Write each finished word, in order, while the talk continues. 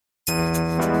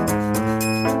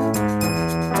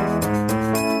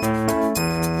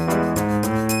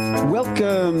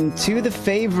Welcome to The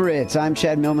Favorites. I'm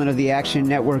Chad Millman of the Action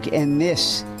Network, and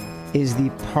this is the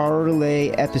Parlay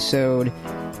episode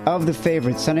of The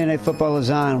Favorites. Sunday Night Football is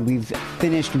on. We've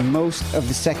finished most of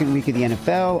the second week of the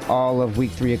NFL, all of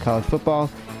week 3 of college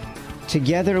football,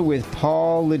 together with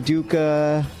Paul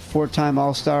LaDuca, four-time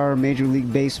All-Star, Major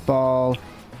League Baseball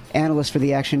analyst for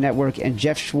the Action Network, and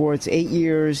Jeff Schwartz, 8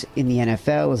 years in the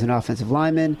NFL as an offensive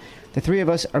lineman. The three of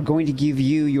us are going to give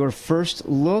you your first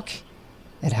look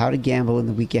at how to gamble in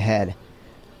the week ahead.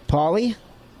 Paulie,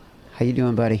 how you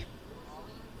doing, buddy?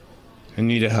 I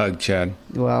need a hug, Chad.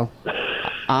 Well,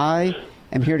 I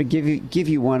am here to give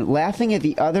you one. Laughing at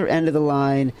the other end of the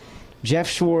line, Jeff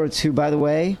Schwartz, who, by the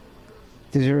way,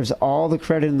 deserves all the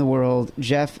credit in the world.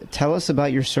 Jeff, tell us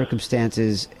about your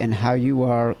circumstances and how you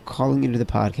are calling into the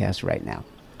podcast right now.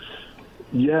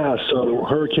 Yeah, so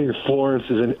Hurricane Florence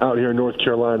is out here in North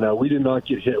Carolina. We did not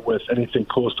get hit with anything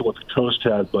close to what the coast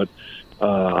had, but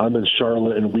I'm in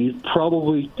Charlotte, and we've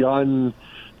probably gotten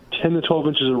 10 to 12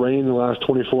 inches of rain in the last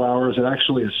 24 hours. It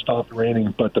actually has stopped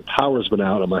raining, but the power's been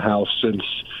out of my house since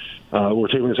we're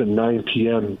taping this at 9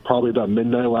 p.m., probably about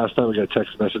midnight last night. We got a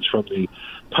text message from the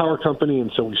power company,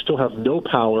 and so we still have no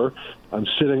power. I'm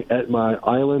sitting at my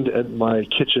island at my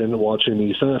kitchen watching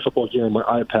the Sunday Night Football game on my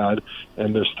iPad,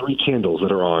 and there's 3 candles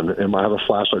that are on, and I have a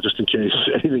flashlight just in case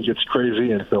anything gets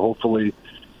crazy, and so hopefully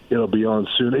it'll be on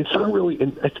soon. It's not really,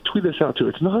 and I tweet this out too,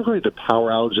 it's not really the power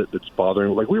outage that's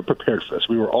bothering. Like, we were prepared for this.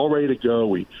 We were all ready to go.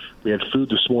 We had food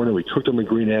this morning. We cooked them a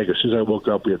green egg. As soon as I woke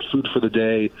up, we had food for the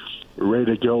day. We were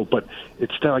ready to go. But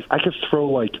it's not like I could throw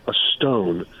like a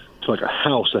stone to like a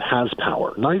house that has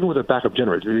power, not even with a backup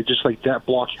generator. It's just like that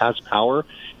block has power,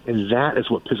 and that is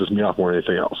what pisses me off more than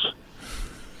anything else.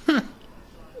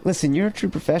 Listen, you're a true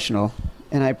professional,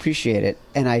 and I appreciate it,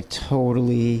 and I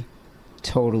totally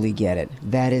get it.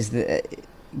 That is the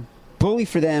bully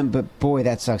for them, but boy,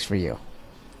 that sucks for you.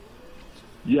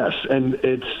 Yes, and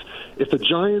if the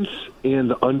Giants and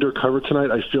the under cover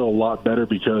tonight, I feel a lot better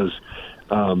because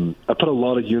I put a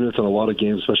lot of units on a lot of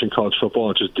games, especially in college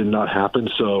football. It just did not happen.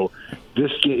 So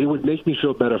this game, it would make me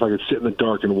feel better if I could sit in the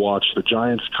dark and watch the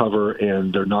Giants cover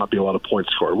and there not be a lot of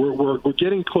points scored. We're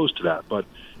getting close to that, but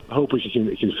I hope we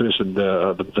can finish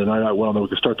the night out well, and then we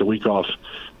can start the week off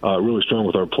really strong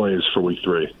with our plays for week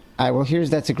 3. All right, well,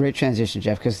 that's a great transition,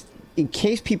 Jeff, because in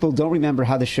case people don't remember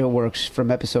how the show works from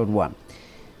episode 1,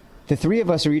 the three of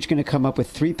us are each going to come up with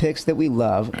 3 picks that we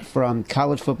love from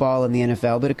college football and the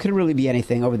NFL, but it could really be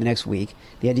anything over the next week.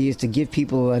 The idea is to give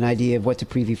people an idea of what to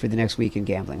preview for the next week in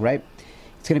gambling, right?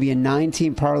 It's going to be a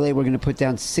 9-team parlay. We're going to put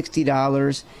down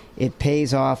 $60. It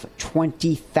pays off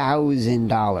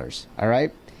 $20,000, all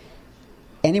right?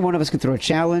 Any one of us can throw a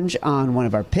challenge on one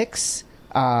of our picks.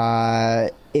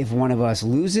 If one of us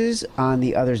loses on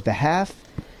the other's behalf,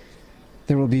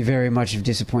 there will be very much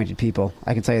disappointed people.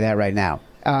 I can tell you that right now.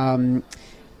 I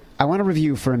want to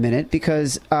review for a minute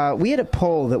because we had a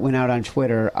poll that went out on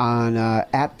Twitter on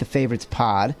at the Favorites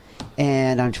Pod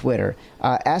and on Twitter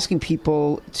asking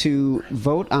people to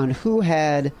vote on who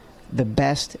had the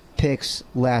best picks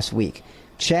last week.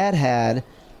 Chad had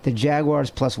the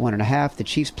Jaguars plus 1.5, the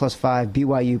Chiefs plus 5,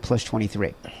 BYU plus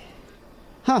 23.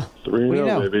 Huh? 3-0, what do you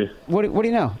know? baby. What do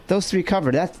you know? Those 3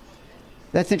 covered.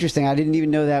 That's interesting. I didn't even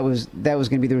know that was going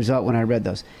to be the result when I read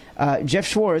those. Jeff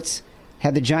Schwartz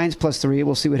had the Giants plus 3.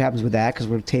 We'll see what happens with that because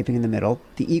we're taping in the middle.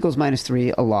 The Eagles minus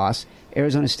 3, a loss.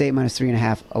 Arizona State minus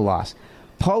 3.5, a loss.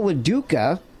 Paul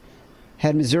LaDuca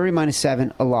had Missouri minus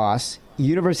 7, a loss.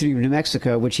 University of New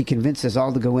Mexico, which he convinced us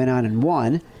all to go in on and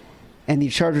won. And the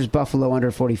Chargers Buffalo under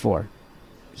 44.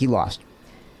 He lost.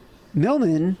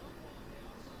 Millman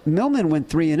went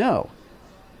 3-0.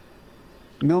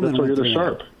 Millman That's why went you're 3-0.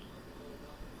 sharp.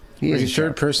 He Are is you a third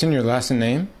sharp. person, your last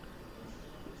name?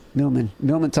 Millman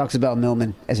talks about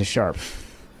Millman as a sharp.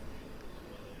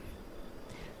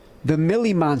 The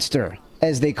Millie Monster,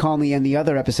 as they call me in the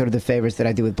other episode of The Favorites that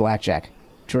I do with Blackjack.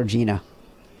 Georgina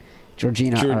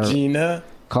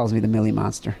calls me the Millie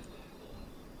Monster.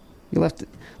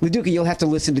 LaDuca, you'll have to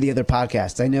listen to the other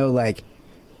podcasts. I know, like,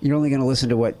 you're only going to listen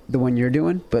to the one you're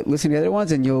doing, but listen to the other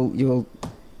ones and you'll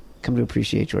come to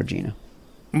appreciate Georgina.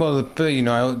 Well, but,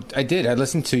 I did. I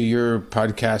listened to your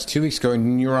podcast 2 weeks ago,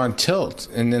 and you were on tilt.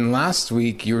 And then last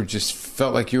week, you just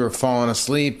felt like you were falling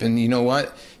asleep. And you know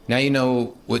what? Now you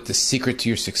know what the secret to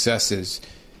your success is.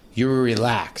 You were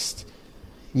relaxed.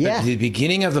 Yeah. At the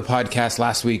beginning of the podcast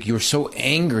last week, you were so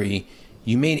angry.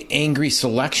 You made angry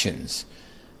selections.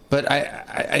 But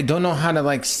I don't know how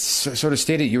to sort of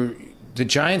state it. The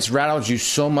Giants rattled you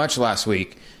so much last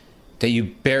week that you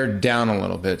bared down a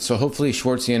little bit. So hopefully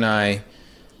Schwartzy and I'm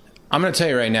going to tell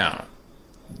you right now,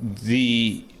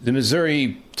 the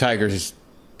Missouri Tigers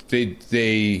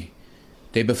they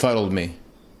befuddled me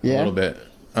a little bit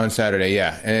on Saturday.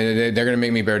 Yeah, and they're going to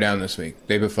make me bear down this week.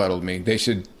 They befuddled me.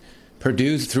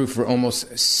 Purdue threw for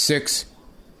almost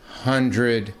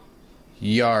 600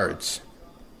 yards,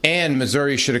 and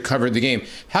Missouri should have covered the game.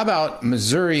 How about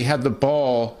Missouri had the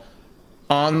ball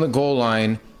on the goal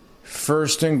line,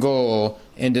 first and goal,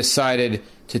 and decided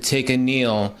to take a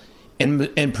kneel,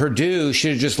 and Purdue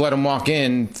should have just let them walk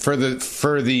in for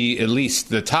the at least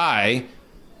the tie.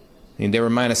 I mean, they were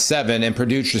 -7, and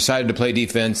Purdue decided to play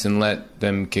defense and let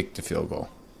them kick the field goal.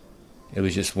 It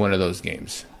was just one of those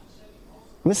games.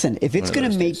 Listen, if it's going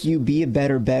to make you be a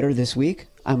better this week,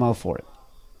 I'm all for it.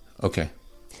 Okay.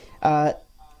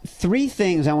 3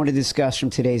 things I want to discuss from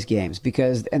today's games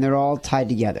and they're all tied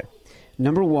together.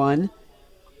 Number 1,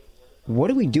 what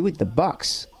do we do with the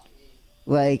Bucks?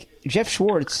 Like, Jeff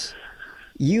Schwartz,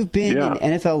 you've been in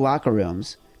NFL locker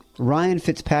rooms. Ryan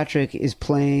Fitzpatrick is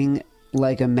playing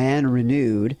like a man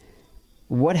renewed.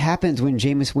 What happens when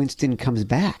Jameis Winston comes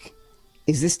back?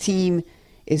 Is this team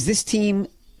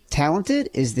talented?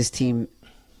 Is this team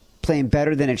playing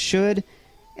better than it should?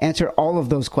 Answer all of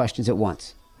those questions at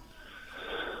once.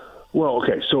 Well,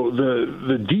 okay, so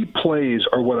the deep plays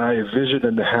are what I envisioned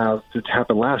them to have to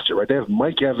happen last year, right? They have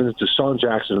Mike Evans, Deshaun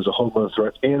Jackson as a home run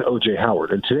threat, and O.J.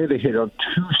 Howard. And today they hit on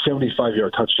 2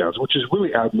 75-yard touchdowns, which is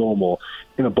really abnormal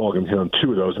in a ballgame. Hit on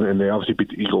 2 of those, and they obviously beat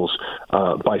the Eagles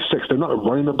by 6. They're not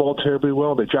running the ball terribly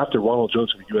well. They drafted Ronald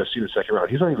Jones from USC in the second round.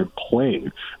 He's not even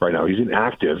playing right now. He's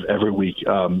inactive every week,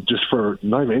 just for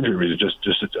not even injury reasons,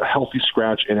 just a healthy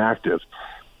scratch, inactive.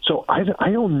 So I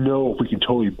don't know if we can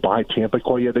totally buy Tampa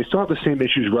quite yet. They still have the same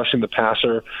issues rushing the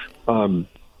passer.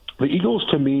 The Eagles,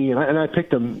 to me, and I picked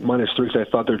them -3 because I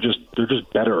thought they're just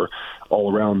better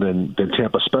all around than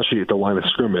Tampa, especially at the line of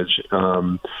scrimmage.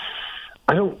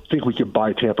 I don't think we could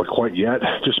buy Tampa quite yet,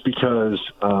 just because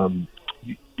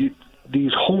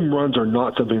these home runs are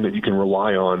not something that you can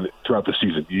rely on throughout the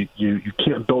season. You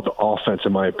can't build the offense,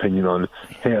 in my opinion, on,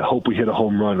 hey, I hope we hit a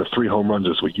home run or 3 home runs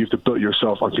this week. You have to build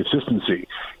yourself on consistency.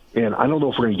 And I don't know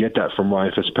if we're going to get that from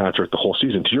Ryan Fitzpatrick the whole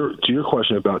season. To your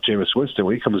question about Jameis Winston,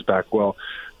 when he comes back, well,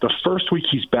 the first week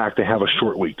he's back, they have a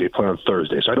short week. They play on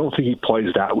Thursday. So I don't think he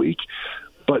plays that week.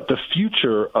 But the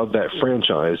future of that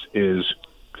franchise is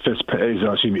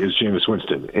Jameis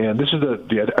Winston. And this is I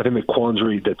think the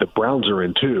quandary that the Browns are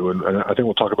in too, and I think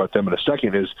we'll talk about them in a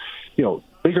second, is,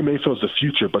 Baker Mayfield's the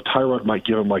future, but Tyrod might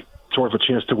give him sort of a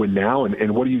chance to win now,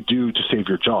 and what do you do to save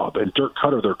your job? And Dirk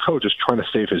Cutter, their coach, is trying to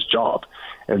save his job.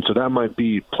 And so that might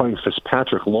be playing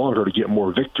Fitzpatrick longer to get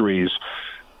more victories,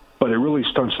 but it really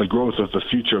stunts the growth of the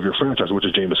future of your franchise, which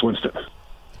is Jameis Winston.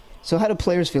 So how do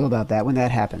players feel about that when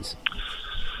that happens?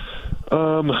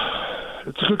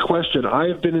 It's a good question.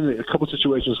 I've been in a couple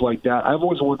situations like that. I've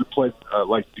always wanted to play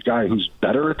like the guy who's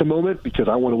better at the moment because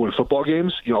I want to win football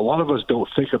games. A lot of us don't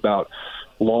think about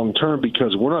long term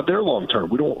because we're not there long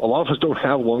term. A lot of us don't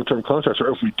have long term contracts, or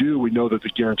if we do, we know that the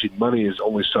guaranteed money is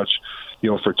only such,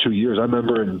 for 2 years. I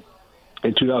remember in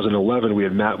 2011 we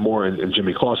had Matt Moore and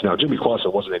Jimmy Clausen. Now Jimmy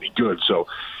Clausen wasn't any good, so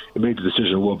it made the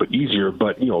decision a little bit easier.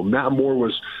 But Matt Moore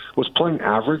was playing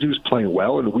average. He was playing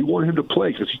well, and we wanted him to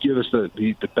play because he gave us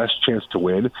the best chance to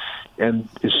win. And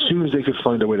as soon as they could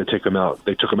find a way to take him out,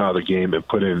 they took him out of the game and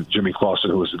put in Jimmy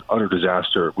Clausen, who was an utter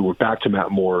disaster. We went back to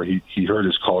Matt Moore. He hurt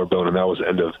his collarbone, and that was the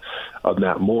end of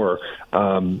Matt Moore.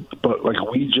 But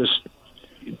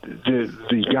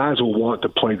the guys will want to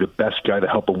play the best guy to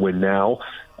help them win now.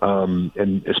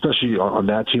 And especially on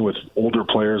that team with older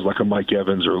players like a Mike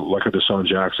Evans or like a Deshaun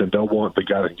Jackson, they'll want the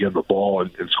guy that can get the ball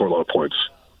and score a lot of points.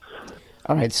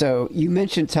 All right, so you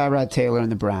mentioned Tyrod Taylor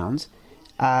and the Browns.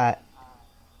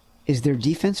 Is their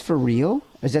defense for real?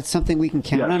 Is that something we can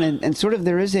count on? And sort of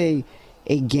there is a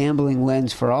gambling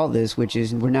lens for all this, which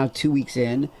is we're now 2 weeks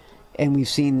in, and we've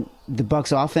seen the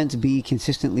Bucs offense be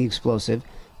consistently explosive,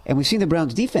 and we've seen the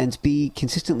Browns defense be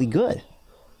consistently good.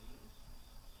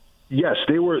 Yes,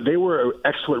 they were an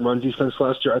excellent run defense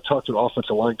last year. I talked to an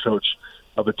offensive line coach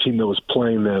of a team that was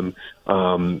playing them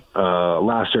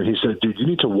last year, and he said, dude, you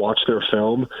need to watch their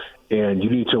film, and you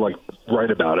need to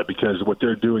write about it because what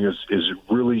they're doing is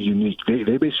really unique. They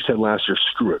basically said last year,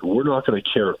 screw it, we're not going to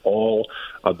care at all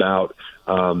about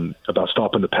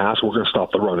stopping the pass. We're going to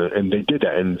stop the run, and they did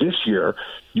that. And this year,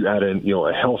 you add in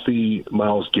a healthy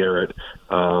Myles Garrett.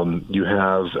 You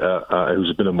have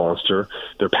who's been a monster.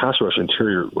 Their pass rush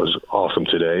interior was awesome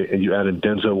today, and you add in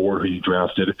Denzel Ward, who you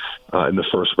drafted in the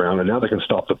first round, and now they can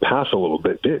stop the pass a little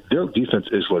bit. Their defense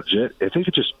is legit. If they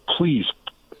could just please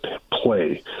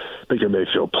play, Baker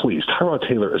Mayfield, please. Tyrod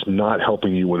Taylor is not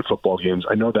helping you win football games.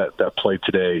 I know that play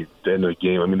today, the end of the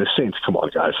game. I mean, the Saints, come on,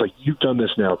 guys. Like, you've done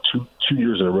this now two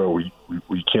years in a row where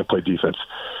you can't play defense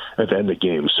at the end of the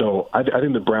game. So I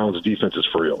think the Browns' defense is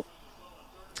for real.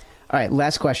 All right,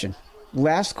 last question.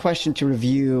 Last question to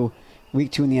review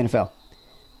Week 2 in the NFL.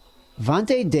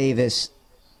 Vontae Davis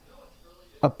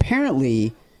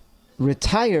apparently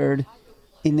retired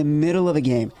in the middle of a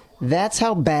game. That's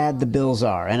how bad the Bills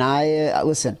are. And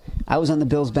listen, I was on the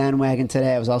Bills bandwagon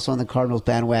today. I was also on the Cardinals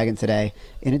bandwagon today,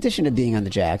 in addition to being on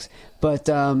the Jags. But,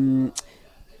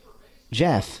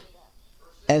 Jeff,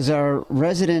 as our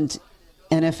resident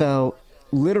NFL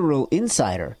literal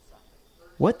insider,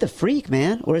 what the freak,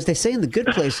 man? Or as they say in the good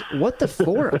place, what the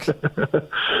fork? That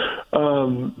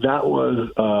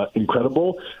was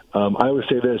incredible. I would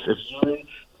say this: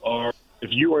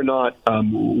 if you are not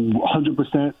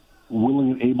 100%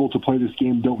 willing and able to play this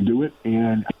game, don't do it.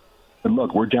 And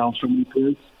look, we're down so many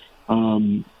points.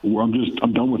 I'm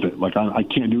done with it. Like, I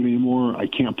can't do it anymore. I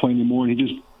can't play anymore. And he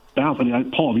just bounced. I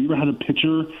mean, Paul, have you ever had a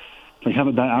pitcher like have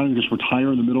a bad outing and just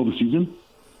retire in the middle of the season?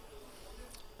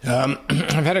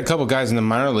 I've had a couple guys in the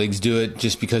minor leagues do it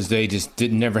just because they just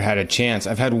never had a chance.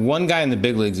 I've had one guy in the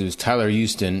big leagues. It was Tyler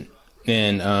Houston,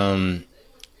 and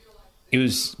it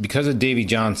was because of Davey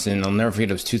Johnson. I'll never forget.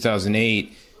 It was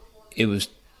 2008. It was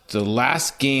the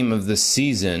last game of the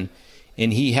season,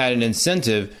 and he had an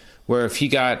incentive where if he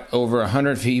got over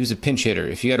 100, he was a pinch hitter.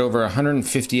 If he got over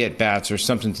 150 at bats or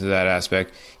something to that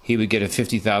aspect, he would get a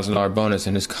 $50,000 bonus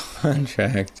in his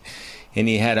contract, and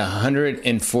he had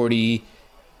 148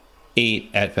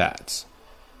 at bats.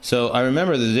 So I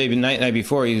remember the night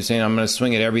before he was saying, "I'm going to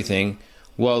swing at everything."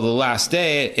 Well, the last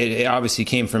day, it obviously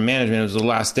came from management. It was the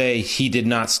last day. He did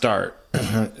not start.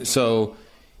 So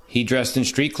he dressed in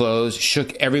street clothes,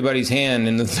 shook everybody's hand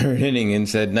in the third inning and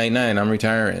said, "Night-night, I'm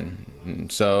retiring." And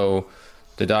so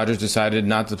the Dodgers decided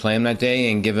not to play him that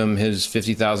day and give him his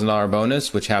 $50,000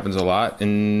 bonus, which happens a lot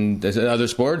in other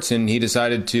sports. And he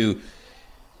decided to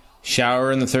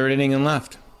shower in the third inning and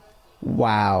left.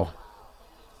 Wow.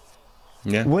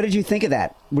 Yeah. What did you think of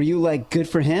that? Were you like, good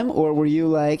for him? Or were you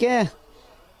like, it's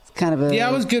kind of a... Yeah,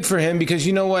 it was good for him because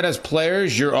you know what? As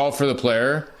players, you're all for the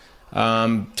player.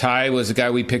 Ty was a guy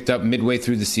we picked up midway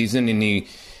through the season, and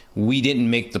we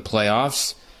didn't make the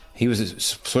playoffs. He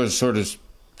was sort of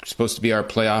supposed to be our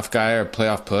playoff guy, our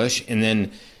playoff push. And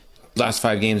then last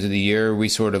 5 games of the year, we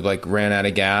sort of like ran out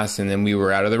of gas, and then we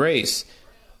were out of the race.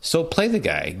 So play the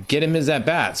guy. Get him his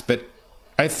at-bats. But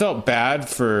I felt bad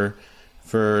for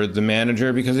the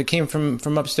manager because it came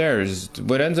from upstairs.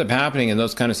 What ends up happening in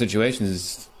those kind of situations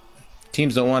is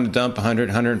teams don't want to dump 100,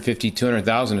 150,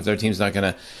 200,000 if their team's not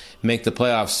going to make the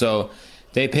playoffs. So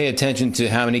they pay attention to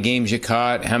how many games you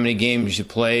caught, how many games you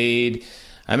played.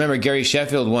 I remember Gary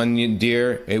Sheffield one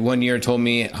year told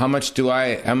me, how much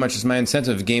is my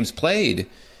incentive of games played?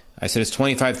 I said, it's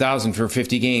 $25,000 for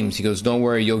 50 games. He goes, don't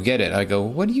worry, you'll get it. I go,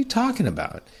 what are you talking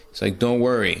about? He's like, don't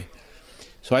worry.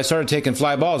 So I started taking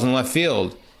fly balls in left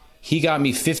field. He got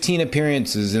me 15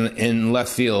 appearances in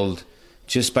left field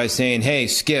just by saying, hey,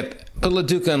 Skip, put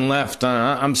LaDuca in left.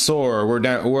 I'm sore.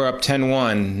 We're up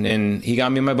 10-1. And he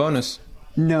got me my bonus.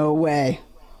 No way.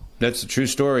 That's a true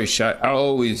story. I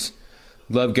always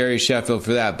love Gary Sheffield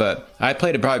for that. But I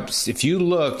played it probably, if you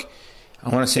look, I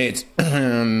want to say it's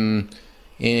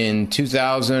in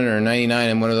 2000 or 99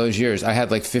 in one of those years, I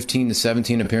had like 15 to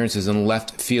 17 appearances in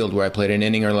left field where I played an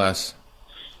inning or less.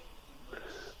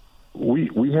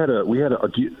 We had a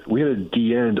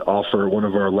D end offer one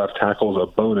of our left tackles a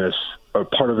bonus, or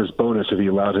part of his bonus if he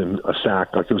allowed him a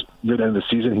sack. Like, it was near the end of the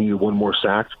season, he needed one more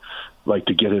sack, like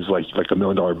to get his like $1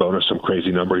 million bonus, some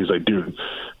crazy number. He's like, dude,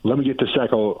 let me get the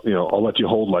sack. I'll let you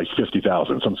hold like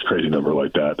 50,000, some crazy number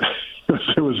like that.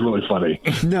 It was really funny.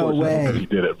 No way he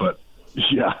did it, but.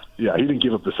 Yeah, he didn't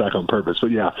give up the sack on purpose,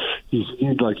 but yeah, he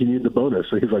needed the bonus.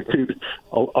 So he's like, dude,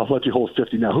 I'll let you hold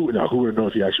 50 now. Who would know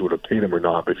if he actually would have paid him or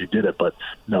not? But if he did it, but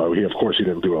no, of course he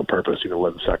didn't do it on purpose. He didn't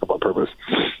let him sack up on purpose.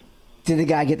 Did the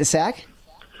guy get the sack?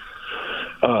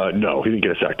 No, he didn't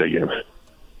get a sack that game.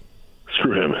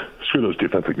 Screw him. Screw those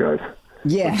defensive guys.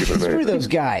 Yeah, screw those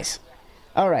guys.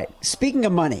 All right, speaking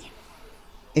of money,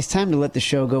 it's time to let the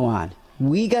show go on.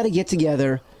 We got to get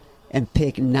together and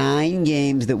pick 9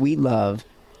 games that we love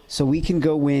so we can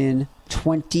go win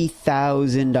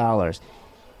 $20,000.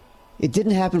 It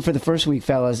didn't happen for the first week,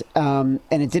 fellas, and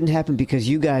it didn't happen because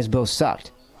you guys both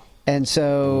sucked. And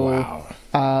so,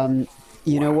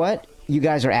 you know what? You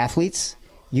guys are athletes.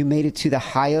 You made it to the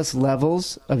highest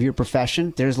levels of your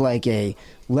profession. There's like a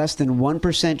less than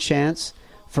 1% chance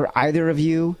for either of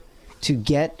you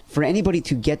for anybody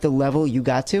to get the level you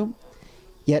got to.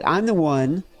 Yet I'm the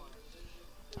one.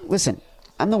 Listen,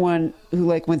 I'm the one who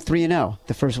went 3-0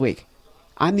 the first week.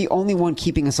 I'm the only one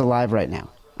keeping us alive right now.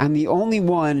 I'm the only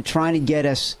one trying to get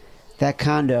us that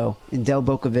condo in Del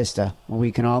Boca Vista where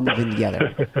we can all move in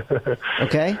together.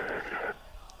 Okay?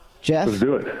 Jeff? Let's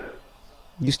do it.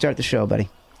 You start the show, buddy.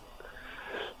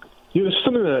 This is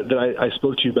something that I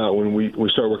spoke to you about when we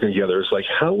started working together. It's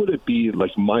how would it be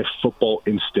my football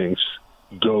instincts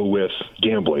go with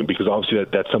gambling? Because obviously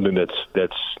that's something that's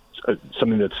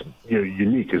something that's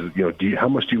unique. Is how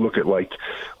much do you look at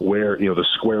where the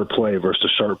square play versus the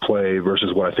sharp play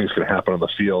versus what I think is going to happen on the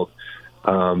field?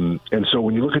 And so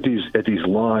when you look at these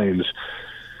lines,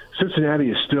 Cincinnati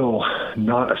is still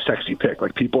not a sexy pick.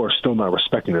 People are still not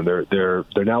respecting them. They're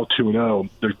now 2-0.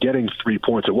 They're getting 3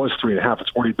 points. It was 3.5.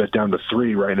 It's already bet down to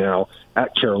 3 right now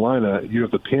at Carolina. You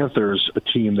have the Panthers, a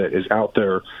team that is out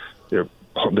there. They're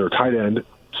tight end,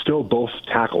 still both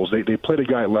tackles. They played a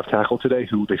guy at left tackle today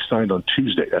who they signed on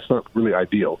Tuesday. That's not really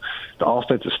ideal. The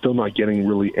offense is still not getting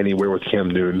really anywhere with Cam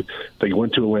Newton. They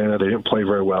went to Atlanta. They didn't play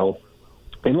very well.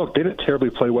 And look, they didn't terribly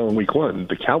play well in week 1.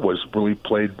 The Cowboys really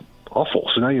played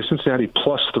awful. So now you have Cincinnati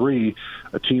 +3,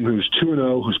 a team who's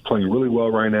 2-0, who's playing really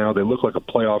well right now. They look like a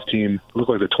playoff team, look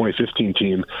like the 2015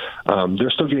 team.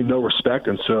 They're still getting no respect,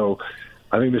 and so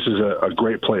I think this is a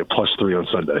great play at +3 on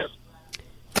Sunday.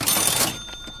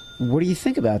 What do you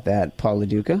think about that, Paul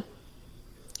LaDuca?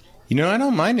 I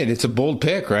don't mind it. It's a bold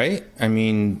pick, right? I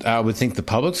mean, I would think the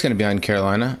public's going to be on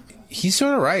Carolina. He's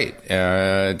sort of right.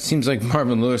 It seems like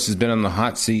Marvin Lewis has been on the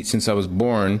hot seat since I was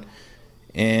born,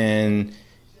 and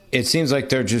it seems like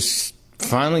they're just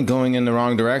finally going in the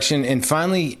wrong direction. And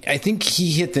finally, I think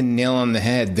he hit the nail on the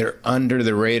head. They're under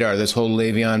the radar. This whole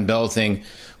Le'Veon Bell thing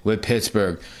with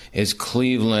Pittsburgh is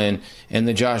Cleveland and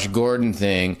the Josh Gordon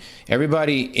thing.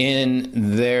 Everybody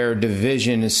in their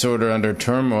division is sort of under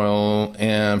turmoil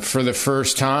for the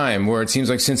first time, where it seems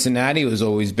like Cincinnati has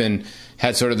always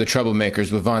had sort of the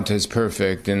troublemakers with Vontaze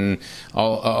Perfect and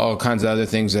all kinds of other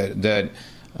things that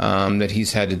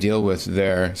he's had to deal with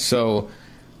there. So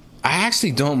I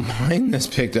actually don't mind this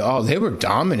pick at all. They were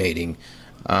dominating,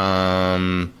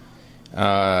 when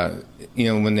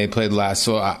they played last.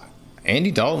 So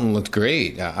Andy Dalton looked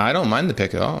great. I don't mind the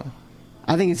pick at all.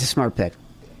 I think it's a smart pick.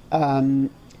 Look,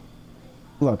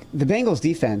 the Bengals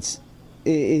defense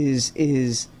is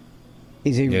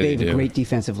a great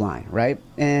defensive line, right?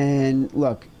 And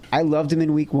look, I loved them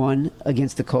in week 1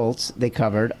 against the Colts. They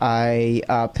covered.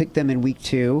 I picked them in week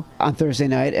 2 on Thursday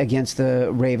night against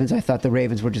the Ravens. I thought the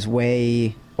Ravens were just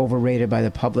way overrated by the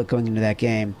public going into that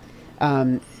game.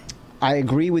 I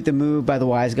agree with the move by the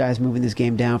wise guys moving this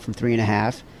game down from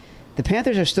 3.5. The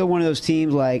Panthers are still one of those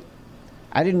teams, I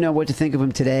didn't know what to think of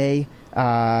them today.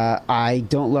 I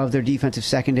don't love their defensive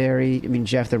secondary. I mean,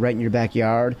 Jeff, they're right in your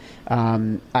backyard.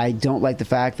 I don't like the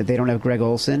fact that they don't have Greg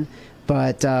Olsen.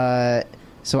 But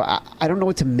so I don't know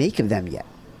what to make of them yet.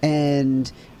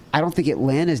 And I don't think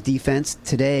Atlanta's defense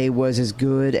today was as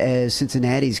good as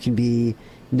Cincinnati's can be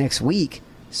next week.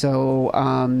 So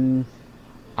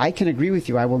I can agree with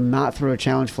you. I will not throw a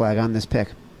challenge flag on this pick.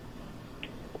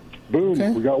 Boom.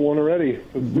 Okay. We got one already.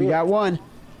 We got one.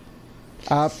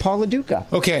 Paul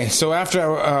LaDuca. Okay, so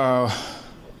after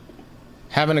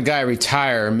having a guy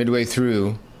retire midway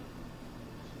through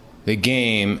the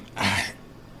game,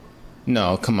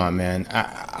 no, come on, man.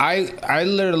 I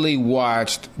literally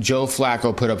watched Joe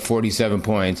Flacco put up 47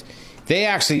 points. They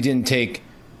actually didn't take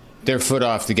their foot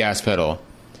off the gas pedal.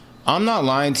 I'm not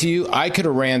lying to you. I could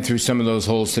have ran through some of those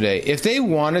holes today. If they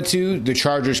wanted to, the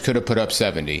Chargers could have put up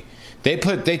 70. They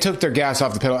took their gas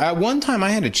off the pedal. At one time,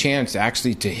 I had a chance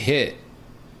actually to hit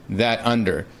that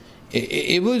under.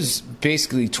 It was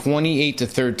basically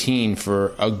 28-13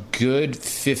 for a good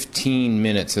 15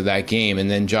 minutes of that game,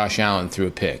 and then Josh Allen threw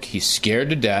a pick. He's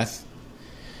scared to death.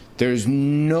 There's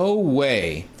no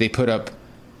way they put up.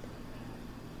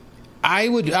 I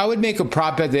would make a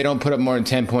prop bet they don't put up more than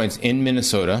 10 points in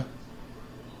Minnesota.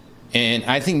 And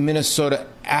I think Minnesota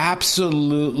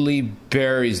absolutely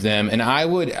buries them. And I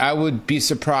would be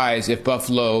surprised if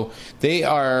Buffalo, they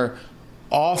are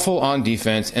awful on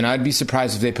defense, and I'd be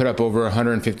surprised if they put up over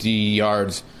 150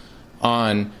 yards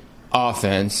on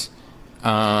offense.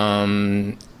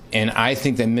 And I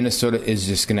think that Minnesota is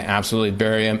just going to absolutely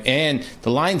bury them. And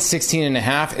the line's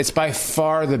 16.5. It's by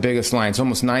far the biggest line. It's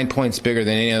almost 9 points bigger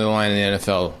than any other line in the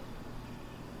NFL.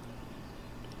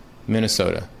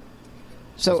 Minnesota.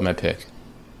 So that's my pick.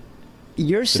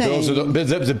 You're saying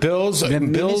the Bills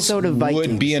Minnesota Vikings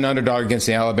would be an underdog against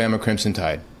the Alabama Crimson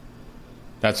Tide.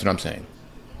 That's what I'm saying.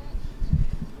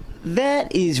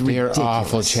 That is ridiculous. They're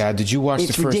awful, Chad. Did you watch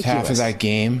the first half of that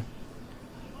game?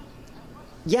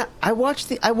 Yeah, I watched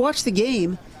the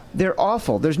game. They're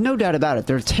awful. There's no doubt about it.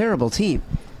 They're a terrible team.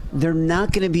 They're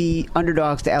not going to be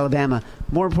underdogs to Alabama.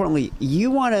 More importantly,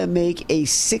 you want to make a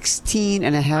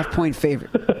 16.5-point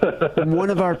favorite. One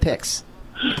of our picks.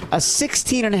 A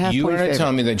 16.5-point favorite. You want to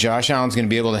tell me that Josh Allen's going to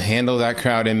be able to handle that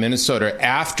crowd in Minnesota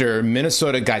after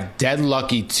Minnesota got dead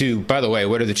lucky too? By the way,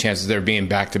 what are the chances there being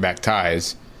back-to-back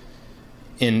ties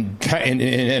in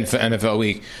NFL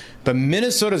week? But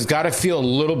Minnesota's got to feel a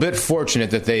little bit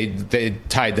fortunate that they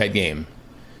tied that game.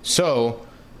 So,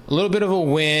 a little bit of a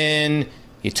win.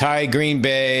 You tie Green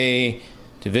Bay,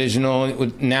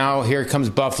 divisional. Now here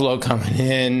comes Buffalo coming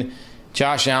in.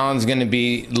 Josh Allen's going to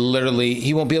be literally,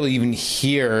 he won't be able to even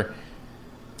hear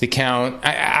the count.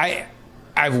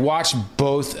 I've watched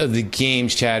both of the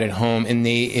games, Chad, at home, and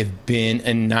they have been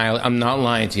annihilated. I'm not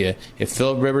lying to you. If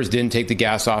Phillip Rivers didn't take the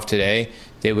gas off today,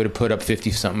 they would have put up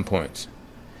 50-something points.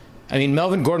 I mean,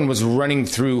 Melvin Gordon was running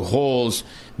through holes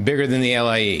bigger than the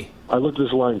LIE. I looked at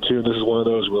this line, too. This is one of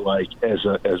those where, like, as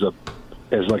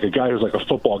like a guy who's like a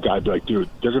football guy, be like, dude,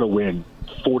 they're going to win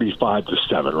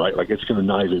 45-7, right? Like, it's going to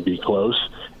not even be close.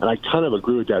 And I kind of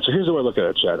agree with that. So here's the way I look at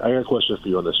it, Chad. I got a question for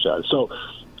you on this, Chad. So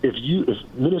if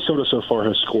Minnesota so far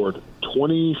has scored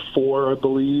 24, I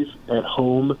believe, at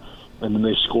home, and then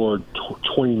they scored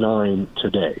 29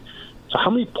 today. So how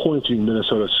many points do you think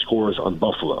Minnesota scores on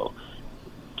Buffalo?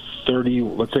 30,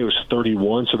 let's say it was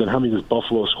 31. So then how many does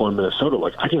Buffalo score in Minnesota?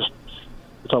 Like, it's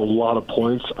a lot of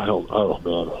points. I don't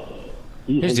know.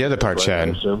 Here's the other part,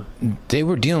 Chad. They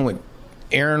were dealing with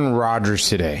Aaron Rodgers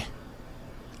today.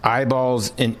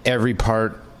 Eyeballs in every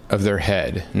part of their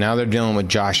head. Now they're dealing with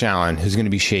Josh Allen, who's going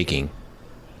to be shaking.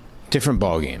 Different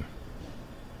ballgame.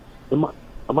 Am I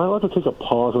allowed to take a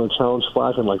pause on the challenge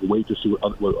flag and like wait to see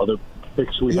what other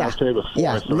picks we have today before?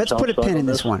 Yeah, let's put a pin in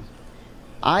this one.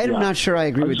 I'm not sure I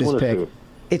agree with this pick.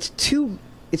 It's too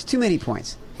many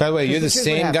points. By the way, you're the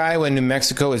same guy when New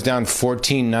Mexico was down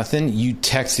 14-0. You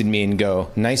texted me and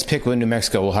go, nice pick with New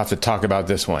Mexico. We'll have to talk about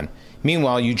this one.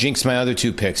 Meanwhile, you jinxed my other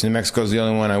two picks. New Mexico's the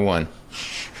only one I won.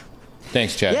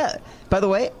 Thanks, Chad. Yeah. By the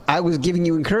way, I was giving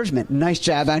you encouragement. Nice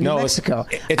job on New Mexico.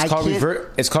 It's called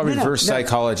reverse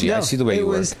psychology. I see the way you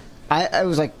work. I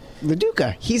was like,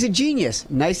 LaDuca, he's a genius.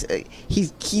 Nice.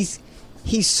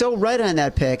 He's so right on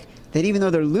that pick that even though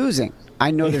they're losing, I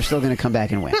know they're still going to come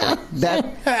back and win.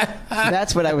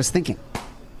 That's what I was thinking.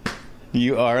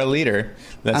 You are a leader.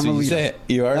 That's what you say.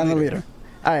 You are I'm a leader.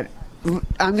 All right.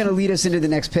 I'm going to lead us into the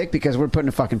next pick because we're putting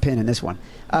a fucking pin in this one.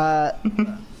 All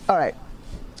right.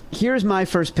 Here's my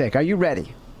first pick. Are you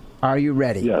ready?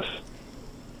 Yes.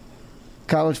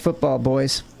 College football,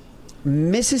 boys.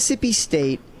 Mississippi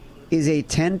State is a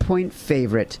 10-point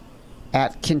favorite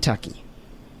at Kentucky.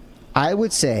 I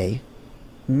would say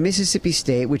Mississippi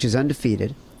State, which is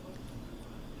undefeated,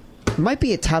 might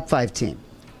be a top 5 team.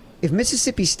 If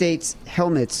Mississippi State's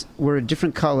helmets were a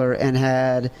different color and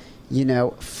had,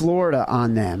 Florida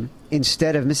on them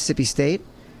instead of Mississippi State,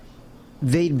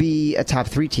 they'd be a top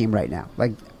 3 team right now.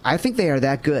 Like, I think they are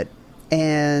that good.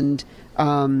 And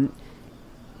Colin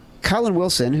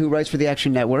Wilson, who writes for the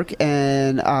Action Network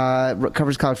and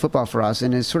covers college football for us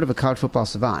and is sort of a college football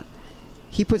savant,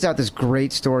 he puts out this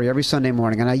great story every Sunday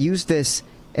morning, and I use this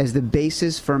as the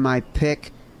basis for my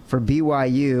pick for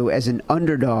BYU as an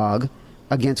underdog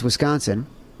against Wisconsin.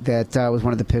 That was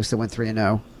one of the picks that went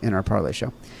 3-0 in our parlay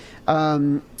show.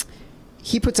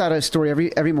 He puts out a story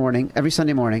every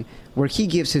Sunday morning, where he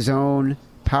gives his own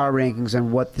power rankings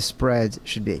on what the spreads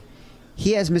should be.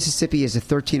 He has Mississippi as a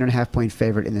 13.5-point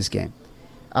favorite in this game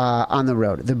on the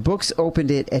road. The books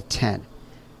opened it at 10.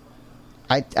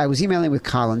 I was emailing with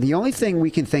Colin. The only thing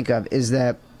we can think of is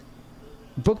that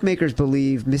bookmakers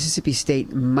believe Mississippi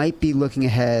State might be looking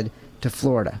ahead to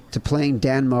Florida, to playing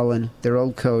Dan Mullen, their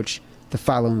old coach, the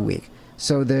following week.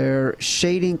 So they're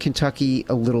shading Kentucky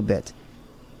a little bit.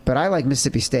 But I like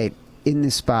Mississippi State in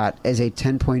this spot as a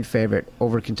 10-point favorite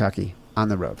over Kentucky on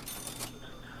the road.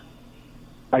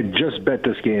 I just bet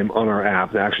this game on our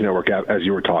app, the Action Network app, as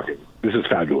you were talking. This is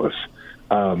fabulous.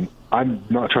 I'm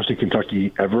not trusting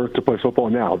Kentucky ever to play football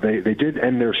now. They did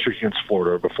end their streak against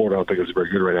Florida, but Florida I don't think is very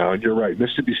good right now. And you're right,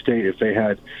 Mississippi State, if they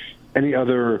had any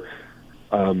other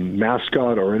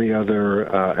mascot or any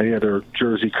other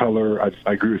jersey color,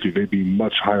 I agree with you. They'd be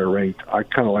much higher ranked. I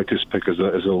kind of like this pick as a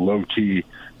low key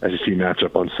SEC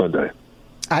matchup on Sunday.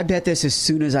 I bet this as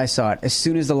soon as I saw it. As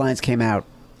soon as the lines came out,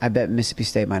 I bet Mississippi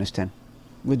State minus 10.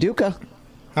 LaDuca.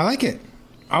 I like it.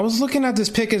 I was looking at this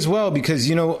pick as well because,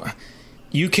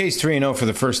 UK's 3-0 for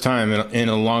the first time in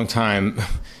a long time.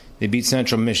 They beat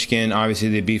Central Michigan. Obviously,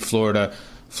 they beat Florida.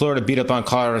 Florida beat up on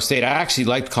Colorado State. I actually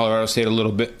liked Colorado State a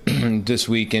little bit this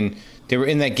week, and they were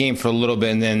in that game for a little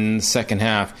bit, and then in the second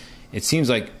half, it seems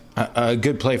like a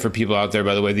good play for people out there,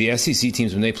 by the way. The SEC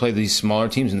teams, when they play these smaller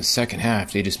teams in the second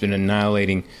half, they've just been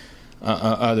annihilating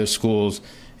other schools.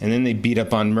 And then they beat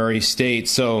up on Murray State.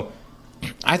 So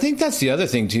I think that's the other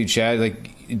thing, too, Chad.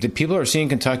 Like, the people are seeing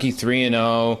Kentucky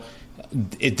 3-0.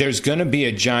 There's going to be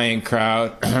a giant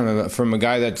crowd from a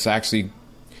guy that's actually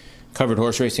covered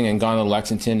horse racing and gone to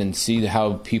Lexington and see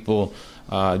how people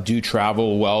do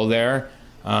travel well there.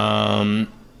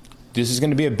 This is going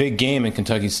to be a big game in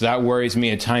Kentucky, so that worries me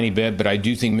a tiny bit, but I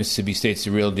do think Mississippi State's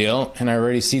the real deal. And I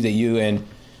already see that you and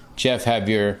Jeff have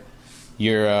your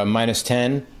minus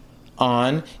 10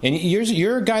 on. And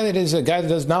you're a guy that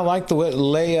does not like the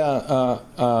lay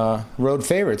road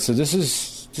favorites. So this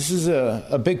is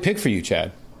a big pick for you,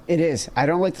 Chad. It is. I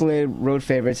don't like to lay road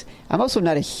favorites. I'm also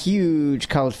not a huge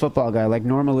college football guy. Like,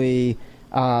 normally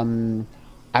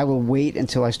I will wait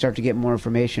until I start to get more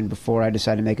information before I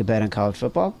decide to make a bet on college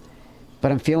football.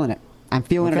 But I'm feeling it. I'm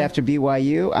feeling it after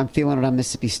BYU. I'm feeling it on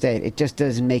Mississippi State. It just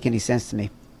doesn't make any sense to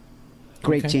me.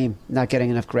 Great team, not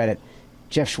getting enough credit.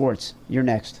 Jeff Schwartz, you're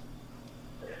next.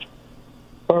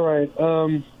 All right.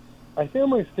 I think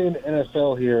I'm going to stay in the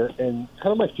NFL here, and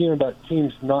kind of my feeling about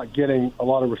teams not getting a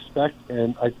lot of respect.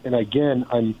 And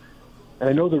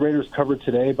I know the Raiders covered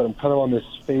today, but I'm kind of on this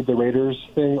fade the Raiders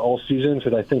thing all season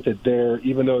because I think that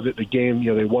even though the game,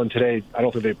 they won today, I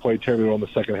don't think they played terribly well in the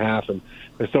second half, and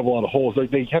they still have a lot of holes.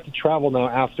 They have to travel now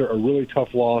after a really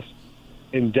tough loss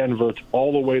in Denver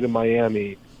all the way to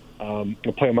Miami.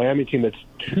 To play a Miami team that's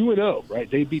 2-0, right?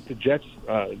 They beat the Jets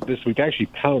this week. They actually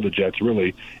pounded the Jets,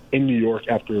 really, in New York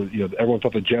after everyone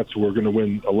thought the Jets were going to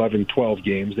win 11, 12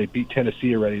 games. They beat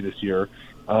Tennessee already this year.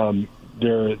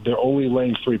 They're only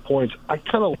laying 3 points. I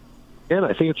think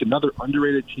it's another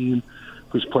underrated team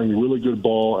who's playing really good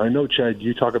ball. I know, Chad,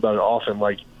 you talk about it often,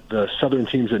 like the Southern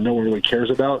teams that no one really cares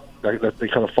about. That they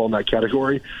kind of fall in that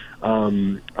category.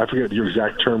 I forget your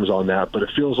exact terms on that, but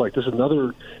it feels like this is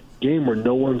another game where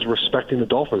no one's respecting the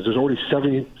Dolphins. There's already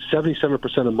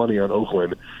 77% of money on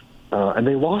Oakland, and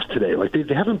they lost today. Like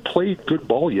they haven't played good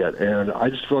ball yet, and I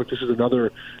just feel like this is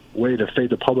another way to fade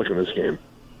the public in this game.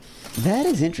 That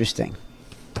is interesting.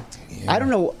 Yeah. I don't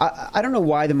know. I don't know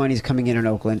why the money's coming in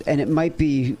Oakland, and it might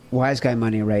be wise guy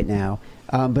money right now.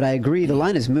 But I agree. The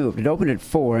line has moved. It opened at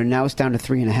 4, and now it's down to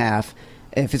 3.5.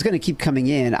 If it's going to keep coming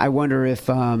in, I wonder if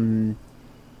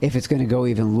it's going to go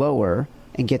even lower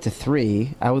and get to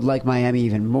 3. I would like Miami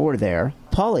even more there.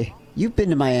 Paulie, you've been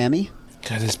to Miami.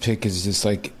 God, this pick is just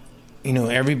like,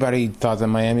 everybody thought that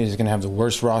Miami is going to have the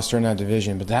worst roster in that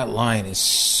division, but that line is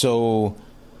so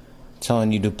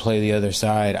telling you to play the other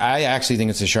side. I actually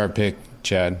think it's a sharp pick,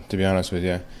 Chad, to be honest with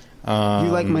you. You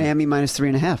like Miami minus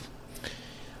 3.5?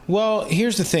 Well,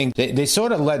 here's the thing. They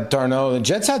sort of let Darnold. The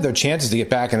Jets had their chances to get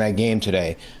back in that game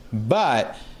today.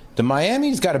 But the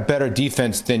Miami's got a better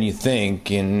defense than you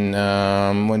think. And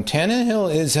when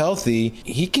Tannehill is healthy,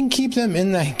 he can keep them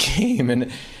in that game.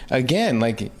 And again,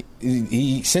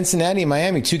 Cincinnati and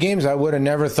Miami, 2 games I would have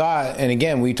never thought. And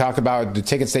again, we talk about the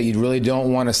tickets that you really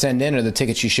don't want to send in or the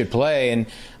tickets you should play. And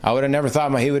I would have never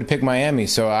thought he would have picked Miami.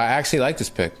 So I actually like this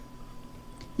pick.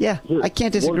 Yeah, I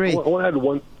can't disagree. I want to add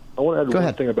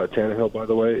one thing about Tannehill, by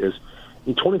the way, is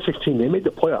in 2016 they made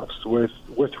the playoffs with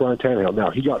Ryan Tannehill.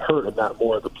 Now, he got hurt in that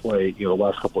more of the play, the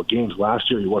last couple of games. Last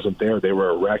year he wasn't there. They were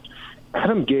a wreck.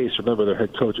 Adam Gase, remember, their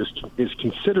head coach, is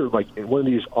considered like one of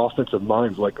these offensive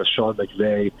minds, like a Sean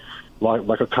McVay,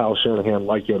 like a Kyle Shanahan,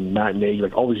 like a Matt Nagy,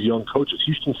 like all these young coaches.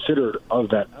 He's considered of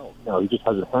that ilk. Now, he just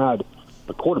hasn't had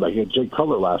a quarterback. He had Jake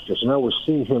Cutler last year. So now we're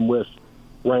seeing him with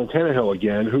Ryan Tannehill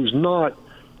again, who's not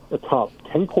a top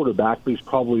 10 quarterback, but he's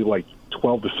probably like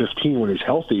 12 to 15 when he's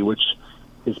healthy, which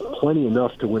is plenty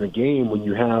enough to win a game when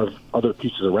you have other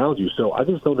pieces around you. So I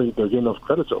just don't think they're getting enough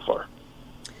credit so far.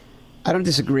 I don't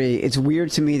disagree. It's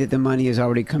weird to me that the money is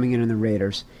already coming in on the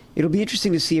Raiders. It'll be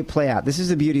interesting to see it play out. This is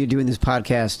the beauty of doing this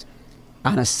podcast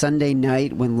on a Sunday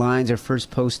night when lines are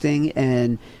first posting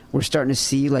and we're starting to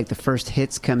see the first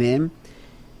hits come in,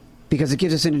 because it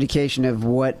gives us an indication of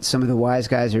what some of the wise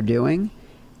guys are doing.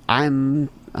 I'm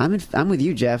with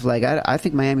you, Jeff. I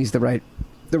think Miami's the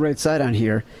right side on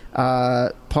here.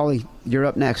 Paulie, you're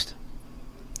up next.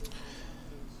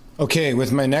 Okay,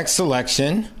 with my next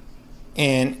selection,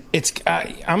 and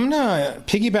I'm gonna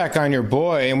piggyback on your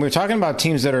boy, and we're talking about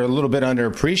teams that are a little bit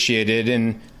underappreciated.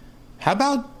 And how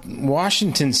about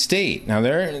Washington State? Now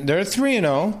they're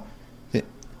 3-0.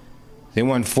 They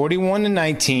won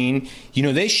 41-19.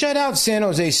 They shut out San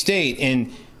Jose State,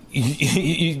 and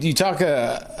you talk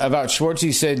about Schwartz.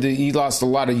 He said that he lost a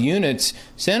lot of units.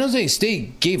 San Jose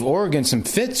State gave Oregon some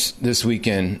fits this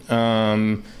weekend.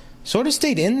 sort of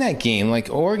stayed in that game. Like,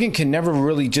 Oregon can never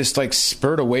really just, like,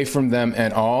 spurt away from them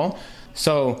at all.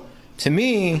 So, to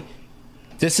me,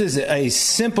 this is a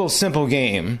simple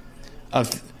game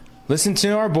of listen to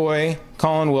our boy,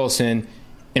 Colin Wilson,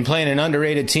 and playing an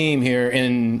underrated team here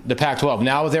in the Pac-12.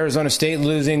 Now with Arizona State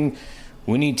losing,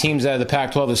 we need teams out of the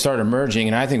Pac-12 to start emerging,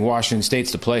 and I think Washington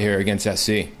State's to play here against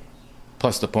SC,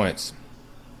 plus the points.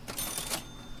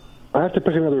 I have to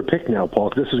pick another pick now,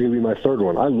 Paul. This is going to be my third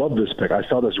one. I love this pick. I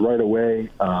saw this right away.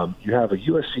 You have a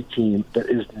USC team that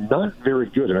is not very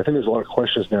good, and I think there's a lot of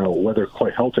questions now whether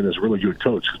Clay Helton is a really good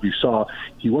coach, because we saw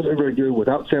he wasn't very good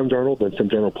without Sam Darnold. Then Sam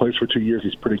Darnold plays for 2 years.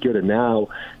 He's pretty good, and now,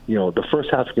 the first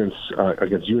half against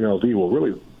UNLV, well,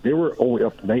 really, they were only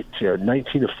up 19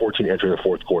 to 14 entering the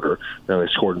fourth quarter. Now they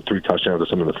scored 3 touchdowns or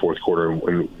something in the fourth quarter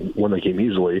and won that game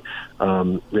easily.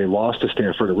 They lost to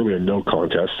Stanford, really a no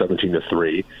contest,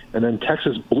 17-3. And then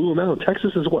Texas blew them out.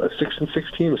 Texas is what, a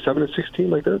 6-6 team, a 7-6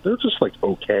 team? Like they're just like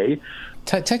okay.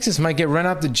 Texas might get run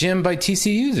out the gym by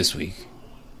TCU this week.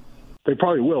 They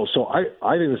probably will. So I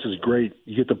think this is great.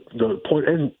 You get the point.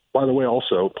 And by the way,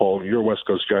 also, Paul, you're a West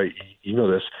Coast guy. You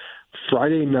know this.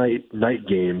 Friday night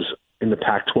games in the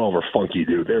Pac-12 are funky,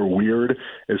 dude. They're weird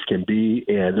as can be,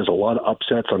 and there's a lot of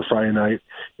upsets on Friday night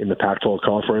in the Pac-12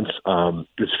 conference.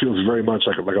 This feels very much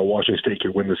like a Washington State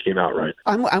could win this game outright.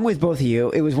 I'm with both of you.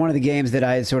 It was one of the games that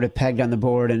I had sort of pegged on the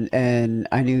board, and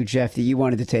I knew, Jeff, that you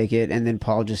wanted to take it, and then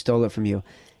Paul just stole it from you.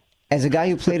 As a guy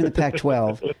who played in the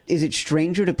Pac-12, is it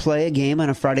stranger to play a game on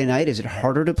a Friday night? Is it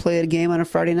harder to play a game on a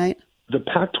Friday night? The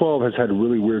Pac-12 has had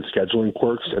really weird scheduling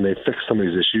quirks, and they've fixed some of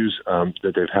these issues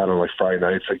that they've had on like Friday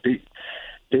nights. Like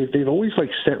they've always like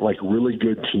sent like really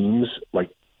good teams like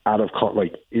not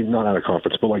out of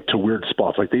conference, but like to weird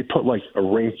spots. Like they put like a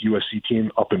ranked USC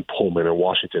team up in Pullman in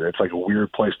Washington. It's like a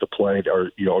weird place to play.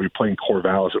 Or you're playing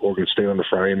Corvallis at Oregon State on the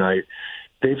Friday night.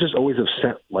 They just always have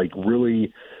sent like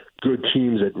really good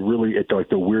teams at like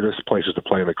the weirdest places to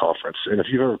play in the conference. And if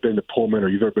you've ever been to Pullman or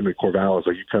you've ever been to Corvallis,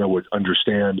 like you kind of would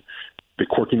understand the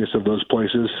quirkiness of those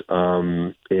places.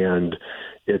 And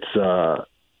it's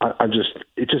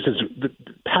it just is the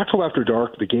Pac-12 after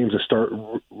dark. The games that start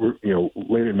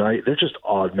late at night, they're just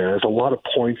odd, man. There's a lot of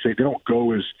points. They don't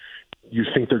go as you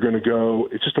think they're going to go.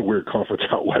 It's just a weird conference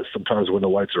out west sometimes when the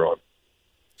lights are on.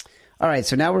 All right,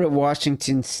 so now we're at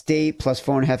Washington State plus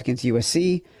 4.5 against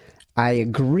USC. I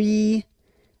agree.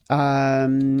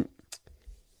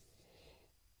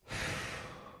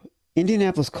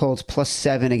 Indianapolis Colts plus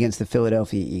 7 against the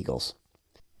Philadelphia Eagles.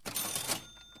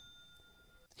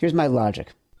 Here's my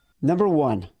logic. Number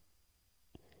 1,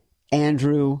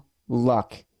 Andrew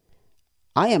Luck.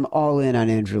 I am all in on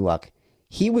Andrew Luck.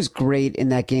 He was great in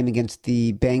that game against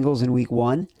the Bengals in week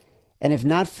 1. And if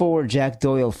not for Jack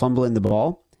Doyle fumbling the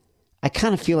ball, I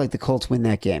kind of feel like the Colts win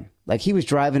that game. Like he was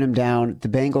driving him down. The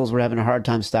Bengals were having a hard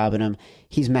time stopping him.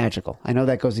 He's magical. I know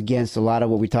that goes against a lot of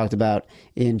what we talked about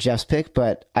in Jeff's pick,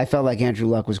 but I felt like Andrew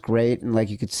Luck was great. And like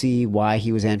you could see why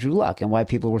he was Andrew Luck and why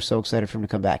people were so excited for him to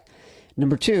come back.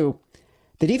 Number 2,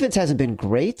 the defense hasn't been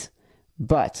great,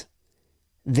 but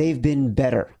they've been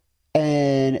better.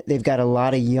 And they've got a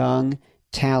lot of young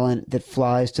talent that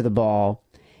flies to the ball.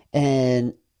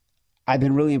 And I've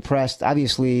been really impressed.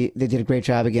 Obviously, they did a great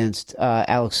job against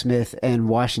Alex Smith and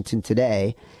Washington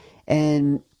today.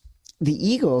 And the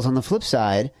Eagles, on the flip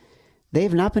side, they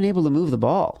have not been able to move the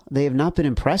ball. They have not been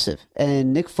impressive.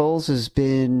 And Nick Foles has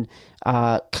been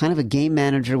kind of a game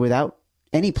manager without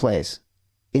any plays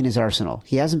in his arsenal.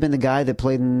 He hasn't been the guy that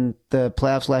played in the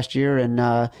playoffs last year and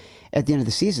at the end of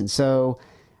the season. So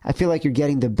I feel like you're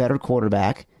getting the better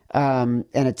quarterback and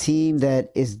a team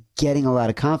that is getting a lot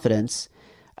of confidence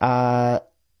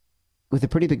with a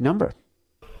pretty big number.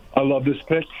 I love this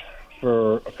pick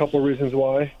for a couple of reasons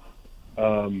why.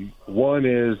 One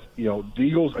is, the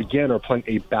Eagles, again, are playing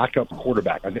a backup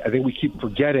quarterback. I think we keep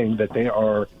forgetting that they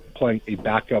are playing a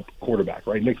backup quarterback,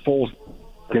 right? Nick Foles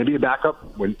going to be a backup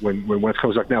when Wentz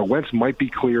comes back. Now, Wentz might be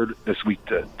cleared this week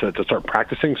to start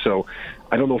practicing, so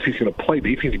I don't know if he's going to play, but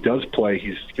even if he does play,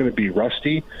 he's going to be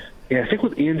rusty. And I think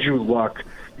with Andrew Luck,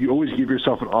 you always give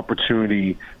yourself an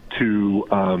opportunity to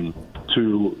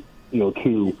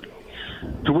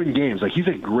win games. Like he's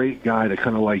a great guy to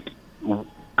kind of like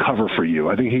cover for you.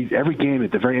 I think every game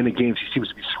at the very end of games he seems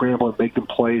to be scrambling, making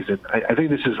plays, and I think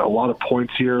this is a lot of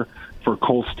points here for a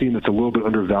Colts team that's a little bit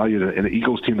undervalued and an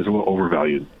Eagles team that's a little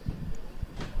overvalued.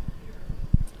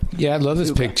 Yeah, I love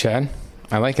this pick, Chad.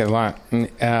 I like it a lot.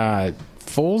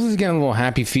 Foles is getting a little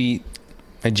happy feet.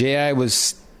 J.I.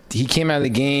 he came out of the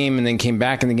game and then came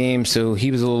back in the game, so he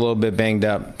was a little bit banged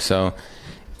up. So,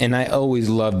 and I always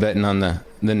love betting on the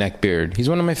neck beard. He's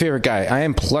one of my favorite guys. I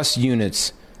am plus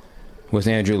units with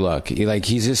Andrew Luck.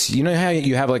 He's just, you know how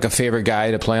you have like a favorite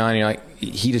guy to play on, and you're like,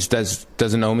 he just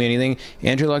doesn't owe me anything.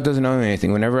 Andrew Luck doesn't owe me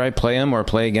anything. Whenever I play him or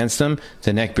play against him,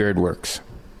 the neckbeard works.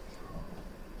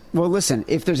 Well, listen,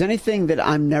 if there's anything that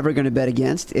I'm never going to bet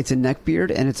against, it's a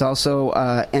neckbeard, and it's also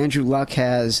Andrew Luck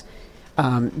has.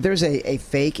 There's a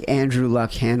fake Andrew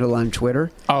Luck handle on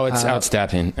Twitter. Oh, it's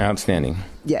outstanding.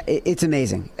 Yeah, it's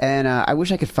amazing, and I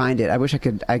wish I could find it. I wish I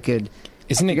could.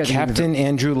 Isn't it Captain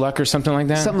Andrew Luck or something like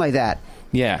that? Something like that.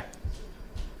 Yeah.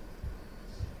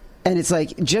 And it's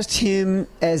like just him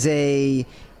as a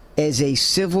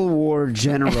Civil War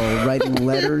general writing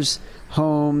letters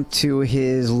home to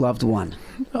his loved one.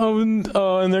 Oh,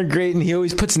 and they're great, and he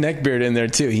always puts neckbeard in there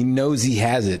too. He knows he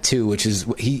has it too, which is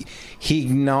he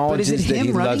acknowledges but is it that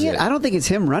he loves it. I don't think it's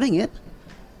him running it.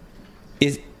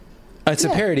 It's a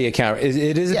parody account.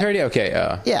 It is a parody. Okay.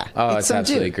 Yeah. Oh, it's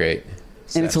absolutely great.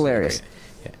 And it's hilarious. Great.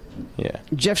 Yeah.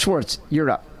 Jeff Schwartz, you're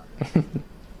up.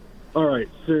 All right,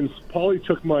 since Paulie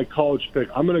took my college pick,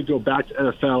 I'm going to go back to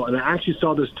NFL, and I actually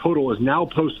saw this total is now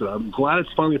posted. I'm glad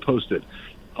it's finally posted.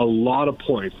 A lot of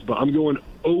points, but I'm going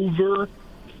over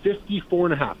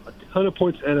 54.5. A ton of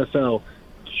points in NFL.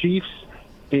 Chiefs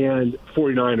and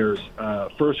 49ers,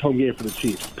 first home game for the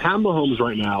Chiefs. Pat Mahomes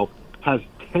right now has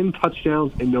 10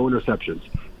 touchdowns and no interceptions.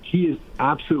 He is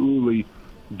absolutely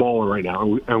balling right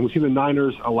now. And we've seen the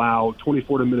Niners allow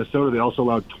 24 to Minnesota. They also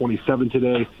allowed 27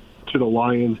 today to the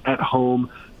Lions at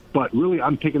home. But really,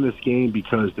 I'm picking this game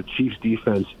because the Chiefs'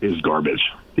 defense is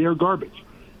garbage. They are garbage.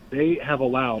 They have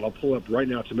allowed, I'll pull up right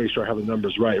now to make sure I have the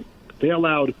numbers right. They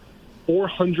allowed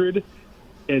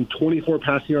 424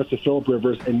 passing yards to Phillip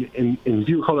Rivers. And if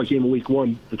you recall that game in week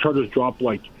one, the Chargers dropped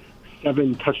like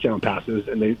 7 touchdown passes,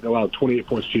 and they allowed 28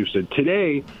 points to Chiefs.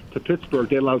 Today, to Pittsburgh,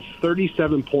 they allowed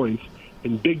 37 points,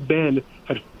 and Big Ben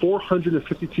had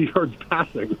 452 yards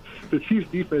passing. The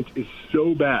Chiefs' defense is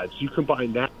so bad. So you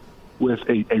combine that with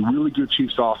a really good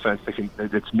Chiefs offense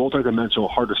that's multidimensional,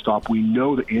 hard to stop. We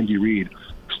know that Andy Reid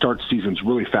starts seasons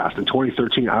really fast. In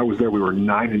 2013, I was there. We were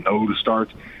 9-0 to start.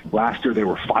 Last year, they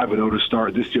were 5-0 to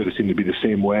start. This year, they seem to be the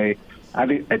same way. I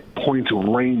think at points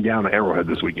rain down at Arrowhead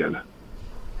this weekend.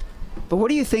 But what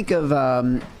do you think of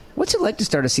what's it like to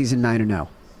start a season 9-0?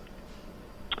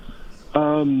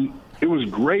 It was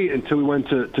great until we went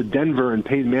to Denver and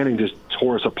Peyton Manning just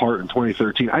tore us apart in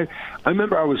 2013. I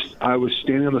remember I was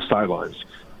standing on the sidelines,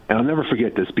 and I'll never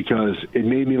forget this because it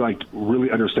made me like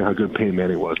really understand how good Peyton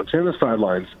Manning was. I'm standing on the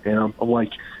sidelines, and I'm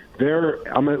like,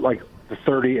 I'm at like the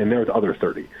 30, and they're at the other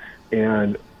 30,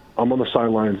 and I'm on the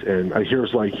sidelines, and I hear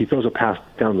he throws a pass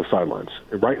down the sidelines,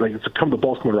 right? Like the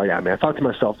ball's coming right at me. I thought to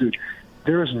myself, dude,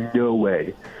 there is no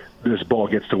way this ball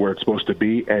gets to where it's supposed to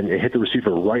be, and it hit the receiver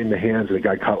right in the hands, and the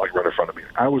guy caught like right in front of me.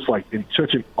 I was like in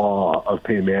such an awe of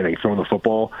Peyton Manning throwing the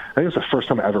football. I think it's the first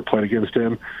time I ever played against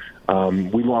him.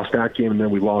 We lost that game, and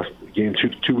then we lost game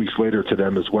two weeks later to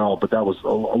them as well, but that was a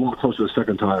lot closer the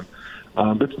second time.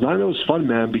 But 9-0 is fun,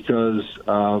 man, because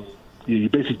you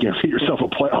basically guarantee yourself a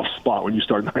playoff spot when you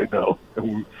start 9-0,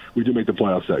 and we do make the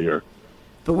playoffs that year.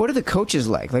 But what are the coaches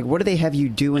like? Like, what do they have you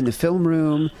do in the film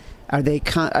room? Are they?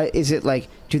 Is it like?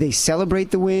 Do they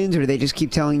celebrate the wins, or do they just keep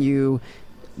telling you,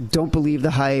 "Don't believe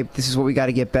the hype. This is what we got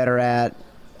to get better at,"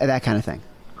 that kind of thing?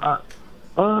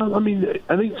 I mean,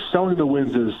 I think selling the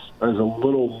wins is a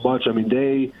little much. I mean,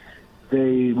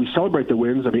 we celebrate the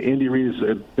wins. I mean, Andy Reid is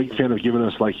a big fan of giving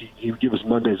us he would give us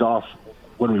Mondays off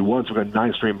when we won. So we got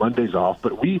 9 straight Mondays off.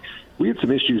 But we had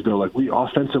some issues though. Like we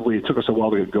offensively, it took us a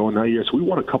while to get going that year. So we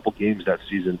won a couple games that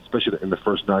season, especially in the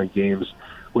first 9 games.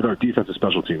 With our defensive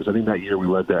special teams. I think that year we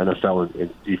led the NFL in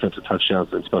defensive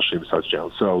touchdowns and special teams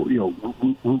touchdowns. So, we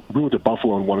went to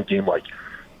Buffalo and won a game like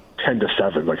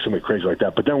 10-7, like something crazy like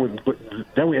that. But then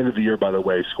we ended the year, by the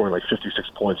way, scoring like 56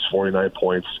 points, 49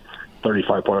 points,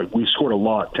 35 points. We scored a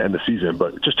lot to end the season,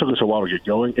 but it just took us a while to get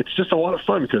going. It's just a lot of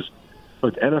fun because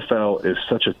the NFL is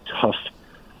such a tough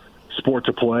sport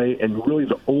to play, and really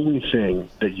the only thing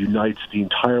that unites the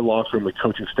entire locker room, the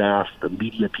coaching staff, the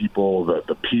media people,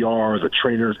 the PR, the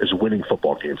trainers, is winning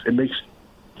football games. It makes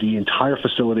the entire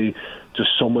facility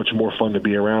just so much more fun to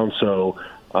be around. So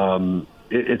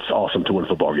it's awesome to win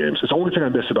football games. It's the only thing I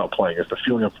miss about playing is the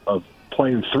feeling of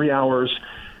playing 3 hours.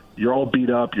 You're all beat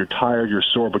up, you're tired, you're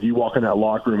sore, but you walk in that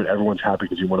locker room and everyone's happy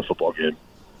because you won a football game.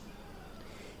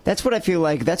 That's what I feel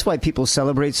like. That's why people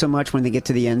celebrate so much when they get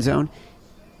to the end zone.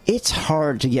 It's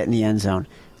hard to get in the end zone.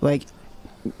 Like,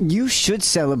 you should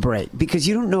celebrate because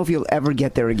you don't know if you'll ever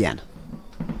get there again.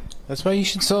 That's why you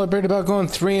should celebrate about going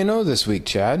 3-0 this week,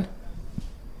 Chad.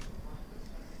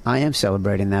 I am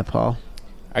celebrating that, Paul.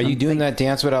 Are you doing that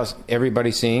dance without everybody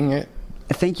seeing it?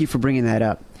 Thank you for bringing that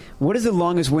up. What is the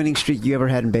longest winning streak you ever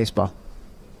had in baseball?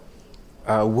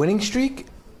 Winning streak?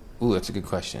 Ooh, that's a good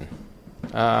question.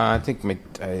 I think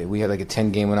we had like a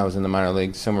 10-game when I was in the minor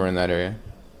league, somewhere in that area.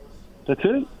 That's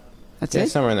it? That's it?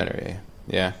 Somewhere in that area,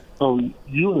 yeah. Oh,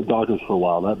 you were the Dodgers for a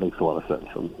while. That makes a lot of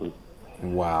sense.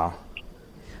 Wow.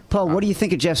 Paul, what do you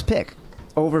think of Jeff's pick?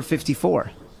 Over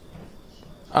 54.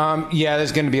 Yeah,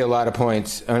 there's going to be a lot of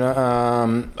points.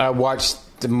 I watched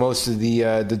most of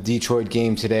the Detroit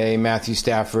game today. Matthew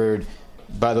Stafford,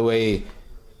 by the way,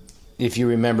 if you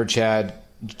remember, Chad,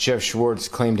 Jeff Schwartz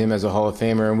claimed him as a Hall of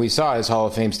Famer, and we saw his Hall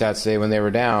of Fame stats today when they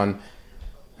were down.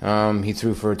 He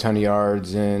threw for a ton of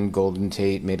yards, and Golden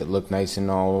Tate made it look nice and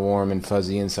all warm and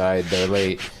fuzzy inside there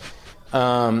late.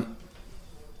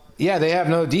 Yeah, they have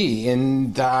no D,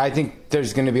 and I think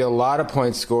there's going to be a lot of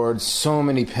points scored, so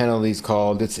many penalties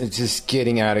called. It's just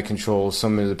getting out of control,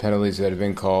 some of the penalties that have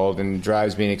been called and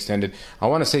drives being extended. I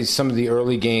want to say some of the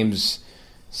early games,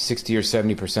 60 or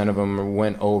 70% of them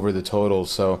went over the total,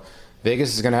 so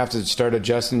Vegas is going to have to start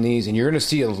adjusting these, and you're going to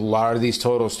see a lot of these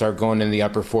totals start going in the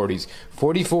upper 40s.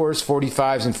 44s,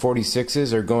 45s, and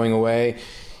 46s are going away.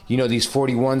 You know, these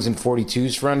 41s and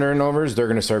 42s for under and overs, they're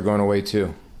going to start going away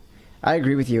too. I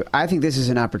agree with you. I think this is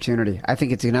an opportunity. I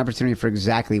think it's an opportunity for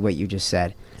exactly what you just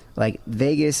said. Like,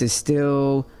 Vegas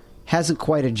hasn't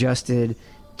quite adjusted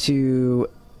to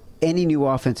any new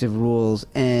offensive rules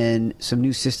and some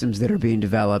new systems that are being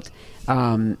developed.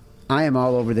 I am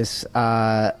all over this.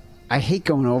 I hate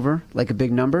going over, like, a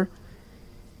big number.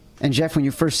 And, Jeff, when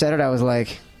you first said it, I was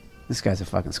like, this guy's a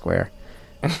fucking square.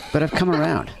 But I've come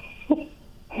around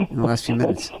in the last few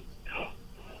minutes.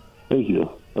 Thank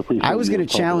you. I was going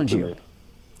to challenge you.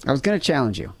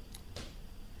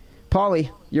 Paulie,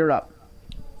 you're up.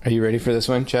 Are you ready for this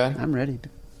one, Chad? I'm ready.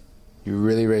 You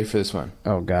really ready for this one?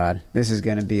 Oh, God. This is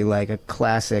going to be like a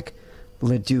classic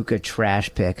LaDuca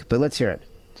trash pick. But let's hear it.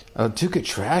 A LaDuca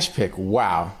trash pick?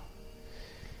 Wow.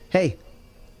 Hey,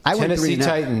 I went Tennessee 3-0.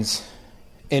 Titans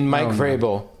and Mike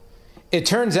Vrabel. It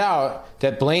turns out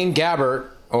that Blaine Gabbert,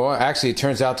 or actually it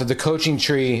turns out that the coaching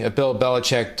tree of Bill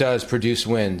Belichick does produce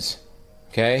wins.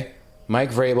 Okay?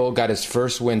 Mike Vrabel got his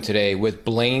first win today with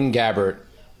Blaine Gabbert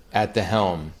at the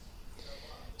helm.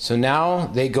 So now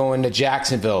they go into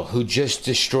Jacksonville, who just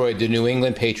destroyed the New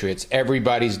England Patriots,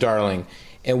 everybody's darling.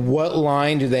 And what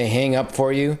line do they hang up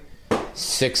for you?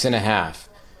 6.5.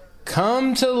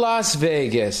 Come to Las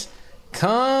Vegas.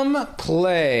 Come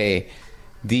play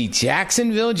the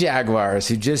Jacksonville Jaguars,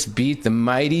 who just beat the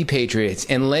mighty Patriots,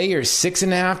 and lay your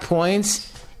 6.5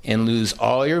 points and lose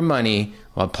all your money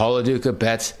while Paul LaDuca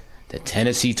bets the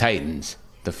Tennessee Titans,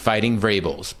 the Fighting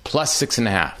Vrabels, plus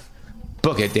 6.5.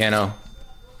 Book it, Dano.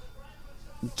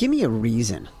 Give me a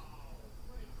reason.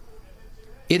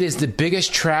 It is the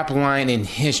biggest trap line in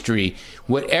history.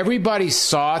 What everybody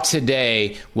saw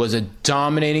today was a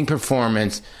dominating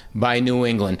performance by New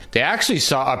England. They actually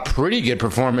saw a pretty good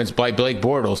performance by Blake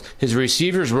Bortles. His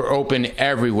receivers were open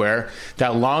everywhere.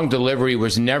 That long delivery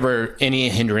was never any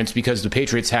hindrance because the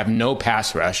Patriots have no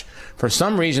pass rush. For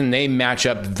some reason, they match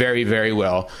up very, very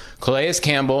well. Calais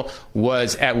Campbell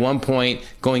was at one point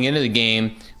going into the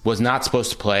game, was not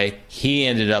supposed to play. He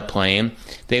ended up playing.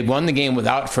 They won the game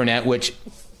without Fournette, which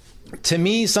to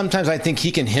me, sometimes I think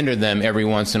he can hinder them every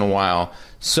once in a while.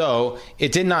 So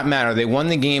it did not matter. They won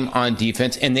the game on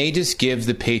defense, and they just give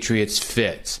the Patriots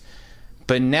fits.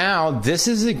 But now this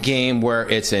is a game where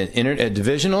it's a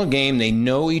divisional game. They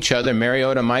know each other.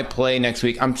 Mariota might play next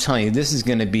week. I'm telling you, this is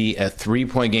going to be a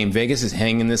 3-point game. Vegas is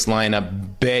hanging this line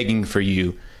up, begging for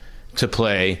you to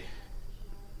play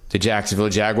the Jacksonville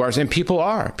Jaguars. And people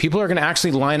are. People are going to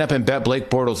actually line up and bet Blake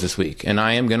Bortles this week, and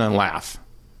I am going to laugh.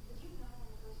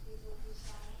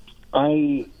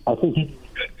 I think he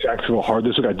bet Jacksonville hard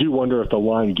this week. I do wonder if the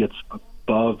line gets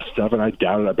above 7. I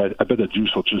doubt it. I bet the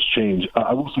juice will just change.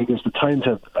 I will say this: the Titans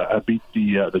have beat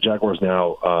the Jaguars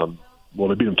now. Well,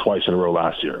 they beat them twice in a row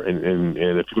last year, and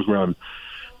if you look around,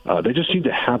 they just seem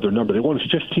to have their number. They won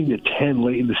 15-10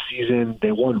 late in the season.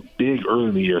 They won big early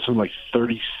in the year, something like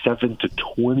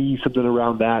 37-20, something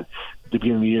around that at the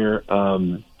beginning of the year.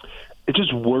 It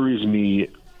just worries me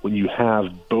when you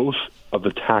have both of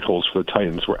the tackles for the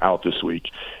Titans were out this week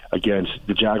against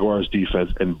the Jaguars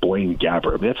defense and Blaine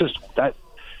Gabbert. I mean, that's just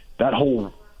that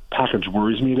whole package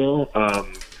worries me though.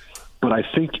 But I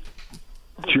think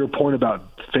to your point about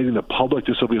fading the public,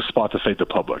 this will be a spot to fade the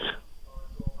public.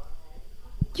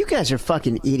 You guys are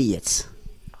fucking idiots.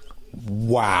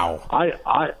 Wow.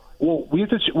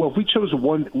 If we chose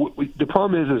one, the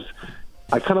problem is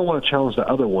I kind of want to challenge the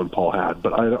other one Paul had,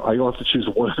 but I have to choose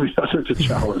one or the other to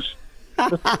challenge.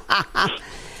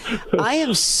 I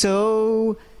am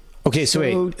so... Okay, so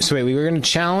wait. We were going to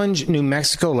challenge New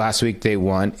Mexico last week. They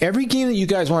won. Every game that you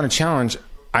guys want to challenge,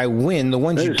 I win. The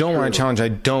ones you don't want to challenge, I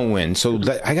don't win. So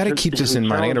I got to keep this in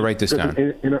mind. I got to write this down.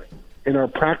 In our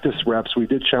practice reps, we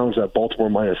did challenge that Baltimore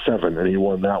 -7, and he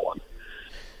won that one.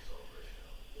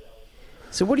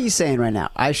 So what are you saying right now?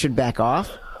 I should back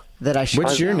off? That I should.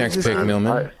 What's your next pick,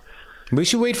 Millman? We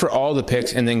should wait for all the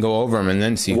picks and then go over them and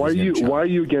then see. Why are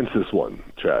you against this one,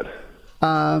 Chad?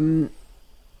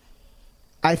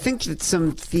 I think that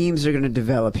some themes are going to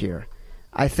develop here.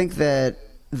 I think that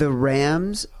the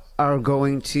Rams are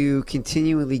going to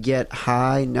continually get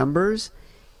high numbers,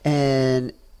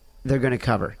 and they're going to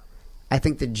cover. I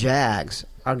think the Jags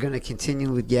are going to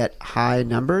continually get high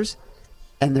numbers,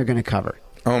 and they're going to cover.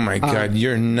 Oh, my God.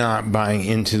 You're not buying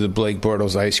into the Blake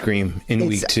Bortles ice cream in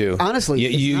week 2. Honestly.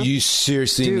 You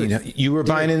seriously need... You were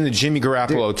buying into Jimmy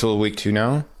Garoppolo till week 2,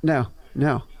 no? No.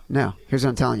 Here's what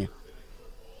I'm telling you.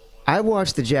 I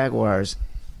watched the Jaguars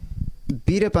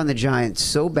beat up on the Giants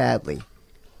so badly.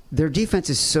 Their defense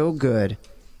is so good.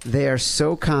 They are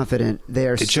so confident.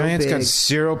 The Giants big. Got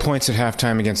 0 points at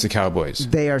halftime against the Cowboys.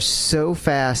 They are so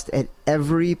fast at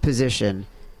every position.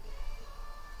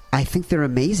 I think they're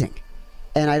amazing.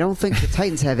 And I don't think the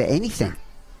Titans have anything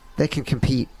that can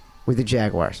compete with the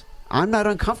Jaguars. I'm not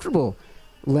uncomfortable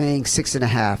laying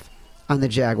 6.5 on the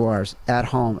Jaguars at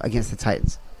home against the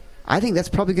Titans. I think that's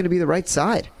probably going to be the right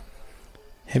side.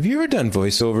 Have you ever done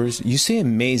voiceovers? You say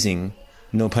amazing,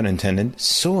 no pun intended,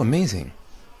 so amazing.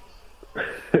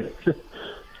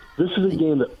 This is a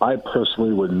game that I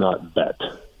personally would not bet.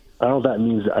 I don't know if that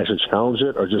means that I should challenge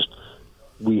it or just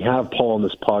we have Paul on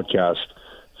this podcast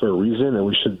for a reason, and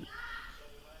we should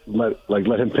let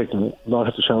him pick, not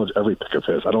have to challenge every pick of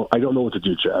his. I don't know what to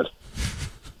do, Chad.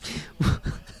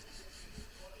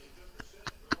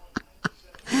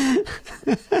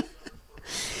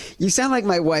 You sound like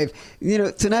my wife. You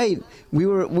know, tonight we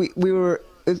were.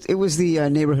 It was the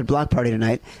neighborhood block party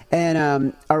tonight,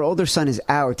 and our older son is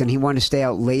out, and he wanted to stay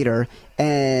out later.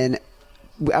 And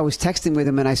I was texting with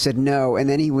him, and I said no, and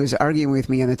then he was arguing with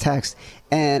me on the text,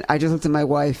 and I just looked at my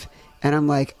wife, and I'm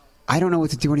like, I don't know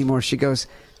what to do anymore. She goes,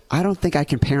 I don't think I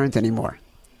can parent anymore.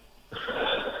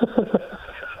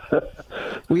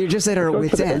 We were just at our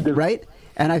wit's end, right?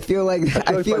 And I feel like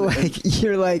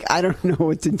you're like, I don't know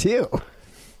what to do.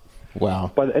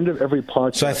 Wow. By the end of every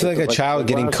podcast... So I feel like a child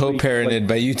getting co-parented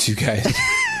by you two guys.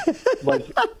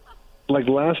 like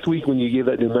last week when you gave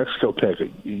that New Mexico pick,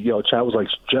 Chad was like,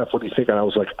 Jeff, what do you think? And I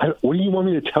was like, what do you want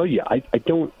me to tell you? I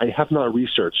have not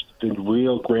researched the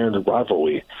real grand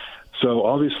rivalry. So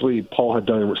obviously Paul had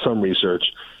done some research.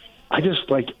 I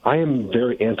am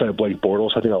very anti-Blake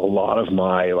Bortles. I think a lot of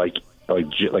my,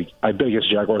 I bet against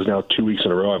Jaguars now 2 weeks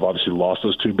in a row. I've obviously lost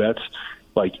those 2 bets.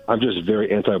 I'm just very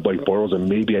anti-Blake Bortles, and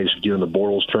maybe I should get on the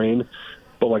Bortles train.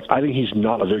 But, I think he's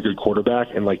not a very good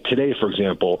quarterback. And, today, for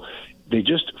example, they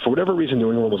just, for whatever reason,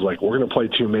 New England was like, we're going to play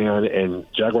 2-man, and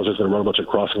Jaguars is going to run a bunch of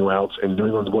crossing routes, and New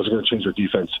England wasn't going to change their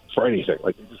defense for anything.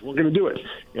 We're going to do it.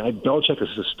 And Belichick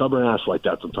is a stubborn ass like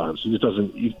that sometimes. He just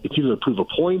doesn't, it's either to prove a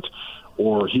point,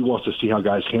 or he wants to see how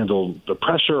guys handle the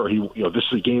pressure, or this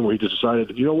is a game where he just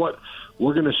decided, you know what,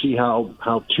 we're going to see how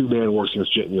 2-man works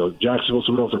against Jacksonville,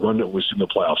 so we don't have to run it when we see in the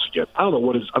playoffs again. I don't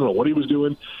know what he was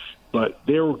doing, but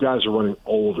there were guys are running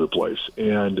all over the place,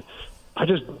 and I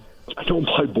don't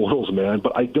buy Bortles, man,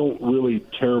 but I don't really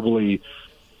terribly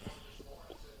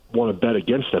want to bet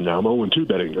against them now. I'm 0-2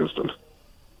 betting against them.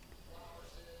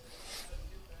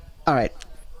 All right,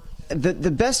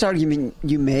 the best argument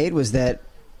you made was that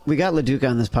we got LaDuca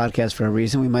on this podcast for a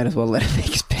reason. We might as well let him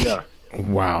make his pick. Yeah.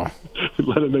 Wow.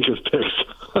 Let him make his picks.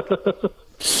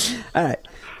 All right.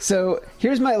 So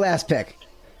here's my last pick.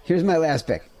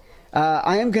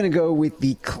 I am going to go with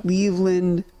the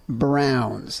Cleveland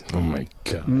Browns. Oh, my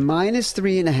God.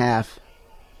 -3.5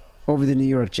 over the New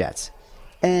York Jets.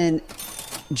 And,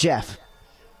 Jeff,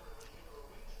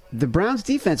 the Browns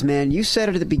defense, man, you said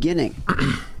it at the beginning.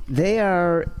 They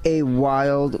are a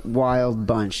wild, wild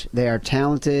bunch. They are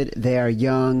talented. They are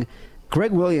young.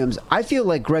 Greg Williams, I feel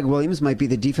like Greg Williams might be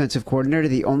the defensive coordinator,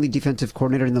 the only defensive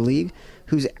coordinator in the league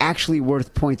who's actually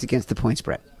worth points against the point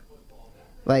spread.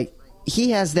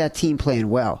 He has that team playing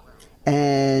well.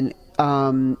 And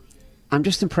I'm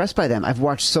just impressed by them. I've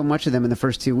watched so much of them in the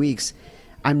first 2 weeks.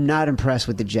 I'm not impressed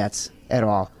with the Jets at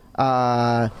all.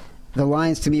 The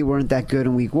Lions, to me, weren't that good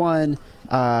in week 1.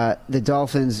 The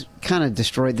Dolphins kind of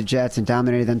destroyed the Jets and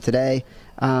dominated them today.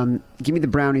 Give me the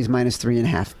Brownies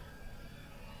 -3.5.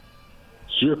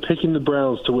 So you're picking the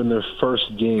Browns to win their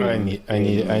first game. I need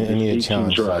a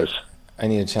challenge. Tries. I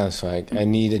need a challenge flag. I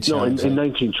need a challenge. No, in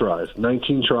 19 tries.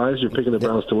 19 tries, you're picking the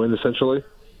Browns to win, essentially,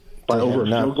 by over a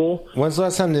field goal. When's the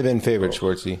last time they've been favored,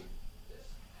 Schwartzy?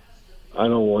 I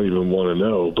don't even want to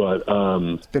know, but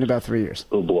it's been about 3 years.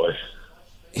 Oh boy.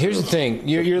 Here's the thing: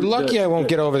 you're lucky I won't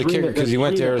get over the kicker because he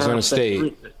went to Arizona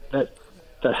State.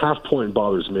 That half point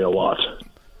bothers me a lot.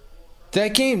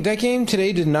 That game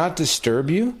today did not disturb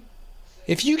you.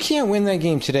 If you can't win that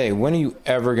game today, when are you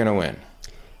ever going to win?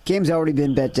 Game's already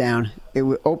been bet down. It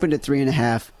opened at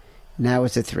 3.5. Now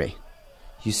it's at 3.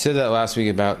 You said that last week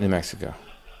about New Mexico.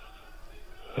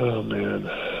 Oh man.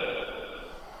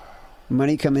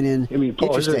 Money coming in. I mean, Paul,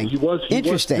 interesting.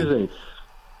 Interesting.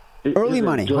 Early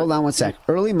money. Hold on one sec.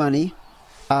 Early money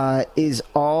is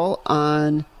all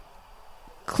on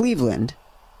Cleveland.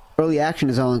 Early action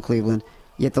is all on Cleveland.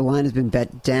 Yet the line has been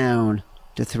bet down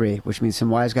to 3, which means some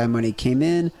wise guy money came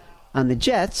in on the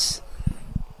Jets.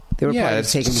 They were probably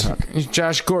taking the hook.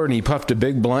 Josh Gordon. He puffed a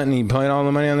big blunt and he put all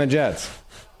the money on the Jets.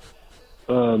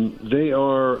 They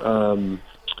are.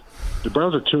 The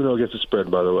Browns are 2-0 against the spread,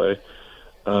 by the way.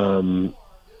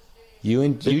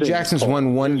 Hugh Jackson's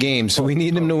won 1 game, so we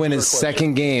need him to win his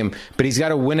second game, but he's got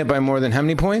to win it by more than how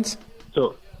many points?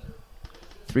 So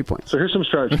 3 points. So here's some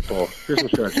strategy, Paul.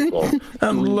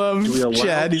 I love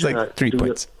Chad. He's like 3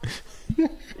 points.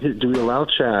 Do we allow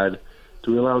Chad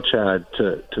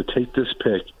to take this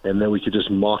pick, and then we could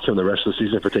just mock him the rest of the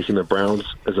season for taking the Browns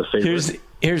as a favorite?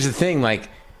 Here's the thing,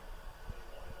 like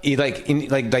you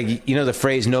know the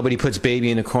phrase "nobody puts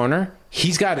baby in a corner."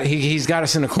 He's got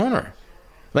us in a corner.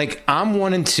 Like I'm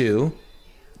 1-2.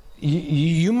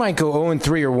 You might go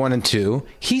 0-3 or 1-2.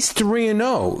 He's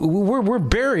 3-0. We're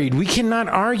buried. We cannot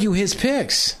argue his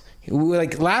picks.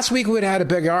 Like last week, we had a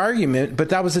big argument, but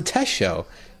that was a test show.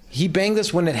 He banged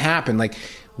us when it happened. Like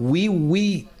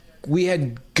we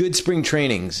had good spring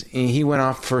trainings, and he went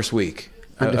off first week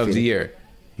of the year.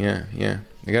 Yeah.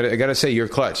 I gotta say, you're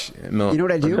clutch. You know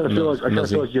what I do? I kind of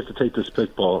feel like you have to take this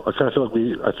pick, Paul. I feel like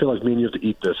me and you have to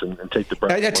eat this and take the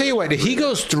Browns. I tell you what, if he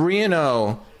goes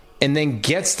 3-0 and then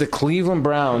gets the Cleveland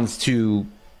Browns to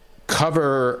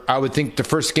cover, I would think the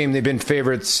first game they've been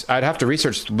favorites. I'd have to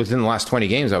research within the last 20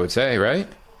 games. I would say, right?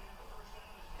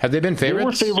 Have they been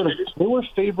favorites? They were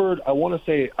favored. I want to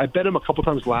say I bet them a couple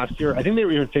times last year. I think they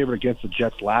were even favored against the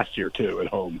Jets last year too at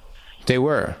home. They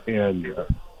were, and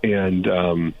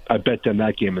I bet them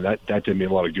that game, and that did me a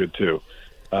lot of good too.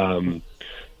 I mean,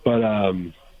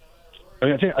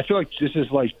 I feel like this is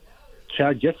like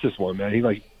Chad gets this one, man.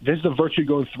 This is the virtue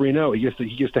going 3-0.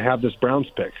 He gets to have this Browns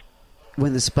pick.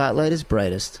 When the spotlight is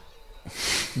brightest,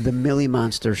 the Millie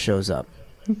Monster shows up.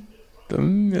 The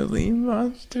Millie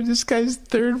Monster. This guy's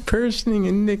third-personing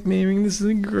and nicknaming. This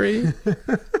is great.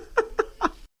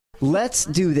 Let's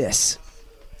do this.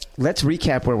 Let's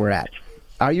recap where we're at.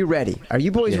 Are you ready? Are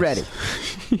you boys ready?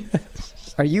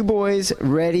 Yes. Are you boys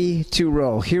ready to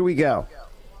roll? Here we go.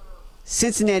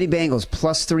 Cincinnati Bengals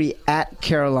 +3 at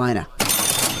Carolina.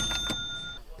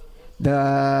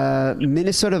 The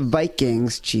Minnesota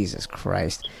Vikings, Jesus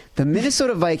Christ. The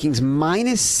Minnesota Vikings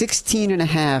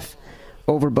 -16.5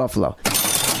 over Buffalo.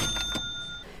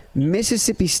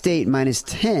 Mississippi State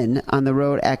 -10 on the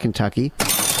road at Kentucky.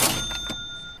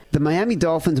 The Miami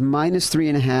Dolphins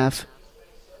 -3.5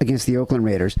 against the Oakland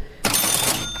Raiders.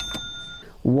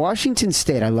 Washington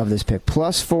State, I love this pick,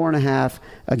 +4.5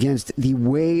 against the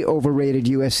way overrated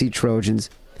USC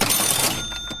Trojans.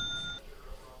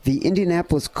 The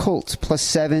Indianapolis Colts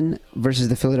 +7 versus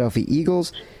the Philadelphia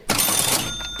Eagles.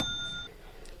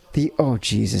 The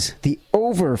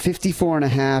over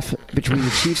 54.5 between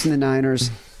the Chiefs and the Niners.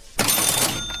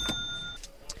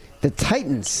 The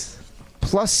Titans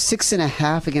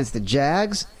 +6.5 against the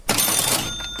Jags.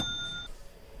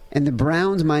 And the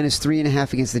Browns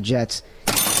 -3.5 against the Jets.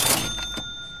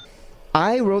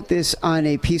 I wrote this on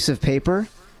a piece of paper,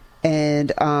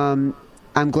 and I'm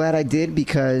glad I did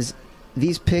because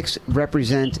these picks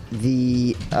represent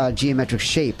the geometric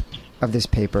shape of this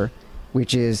paper,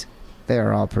 which is they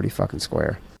are all pretty fucking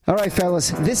square. All right,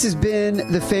 fellas, this has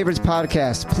been the Favorites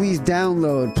Podcast. Please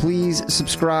download, please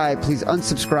subscribe, please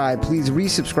unsubscribe, please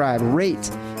resubscribe,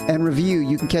 rate, and review.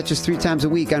 You can catch us 3 times a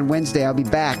week. On Wednesday, I'll be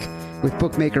back with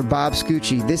bookmaker Bob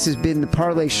Scucci. This has been the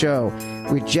Parlay Show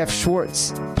with Jeff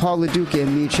Schwartz, Paul LaDuca,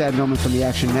 and me, Chad Millman from the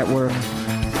Action Network.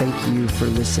 Thank you for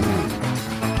listening.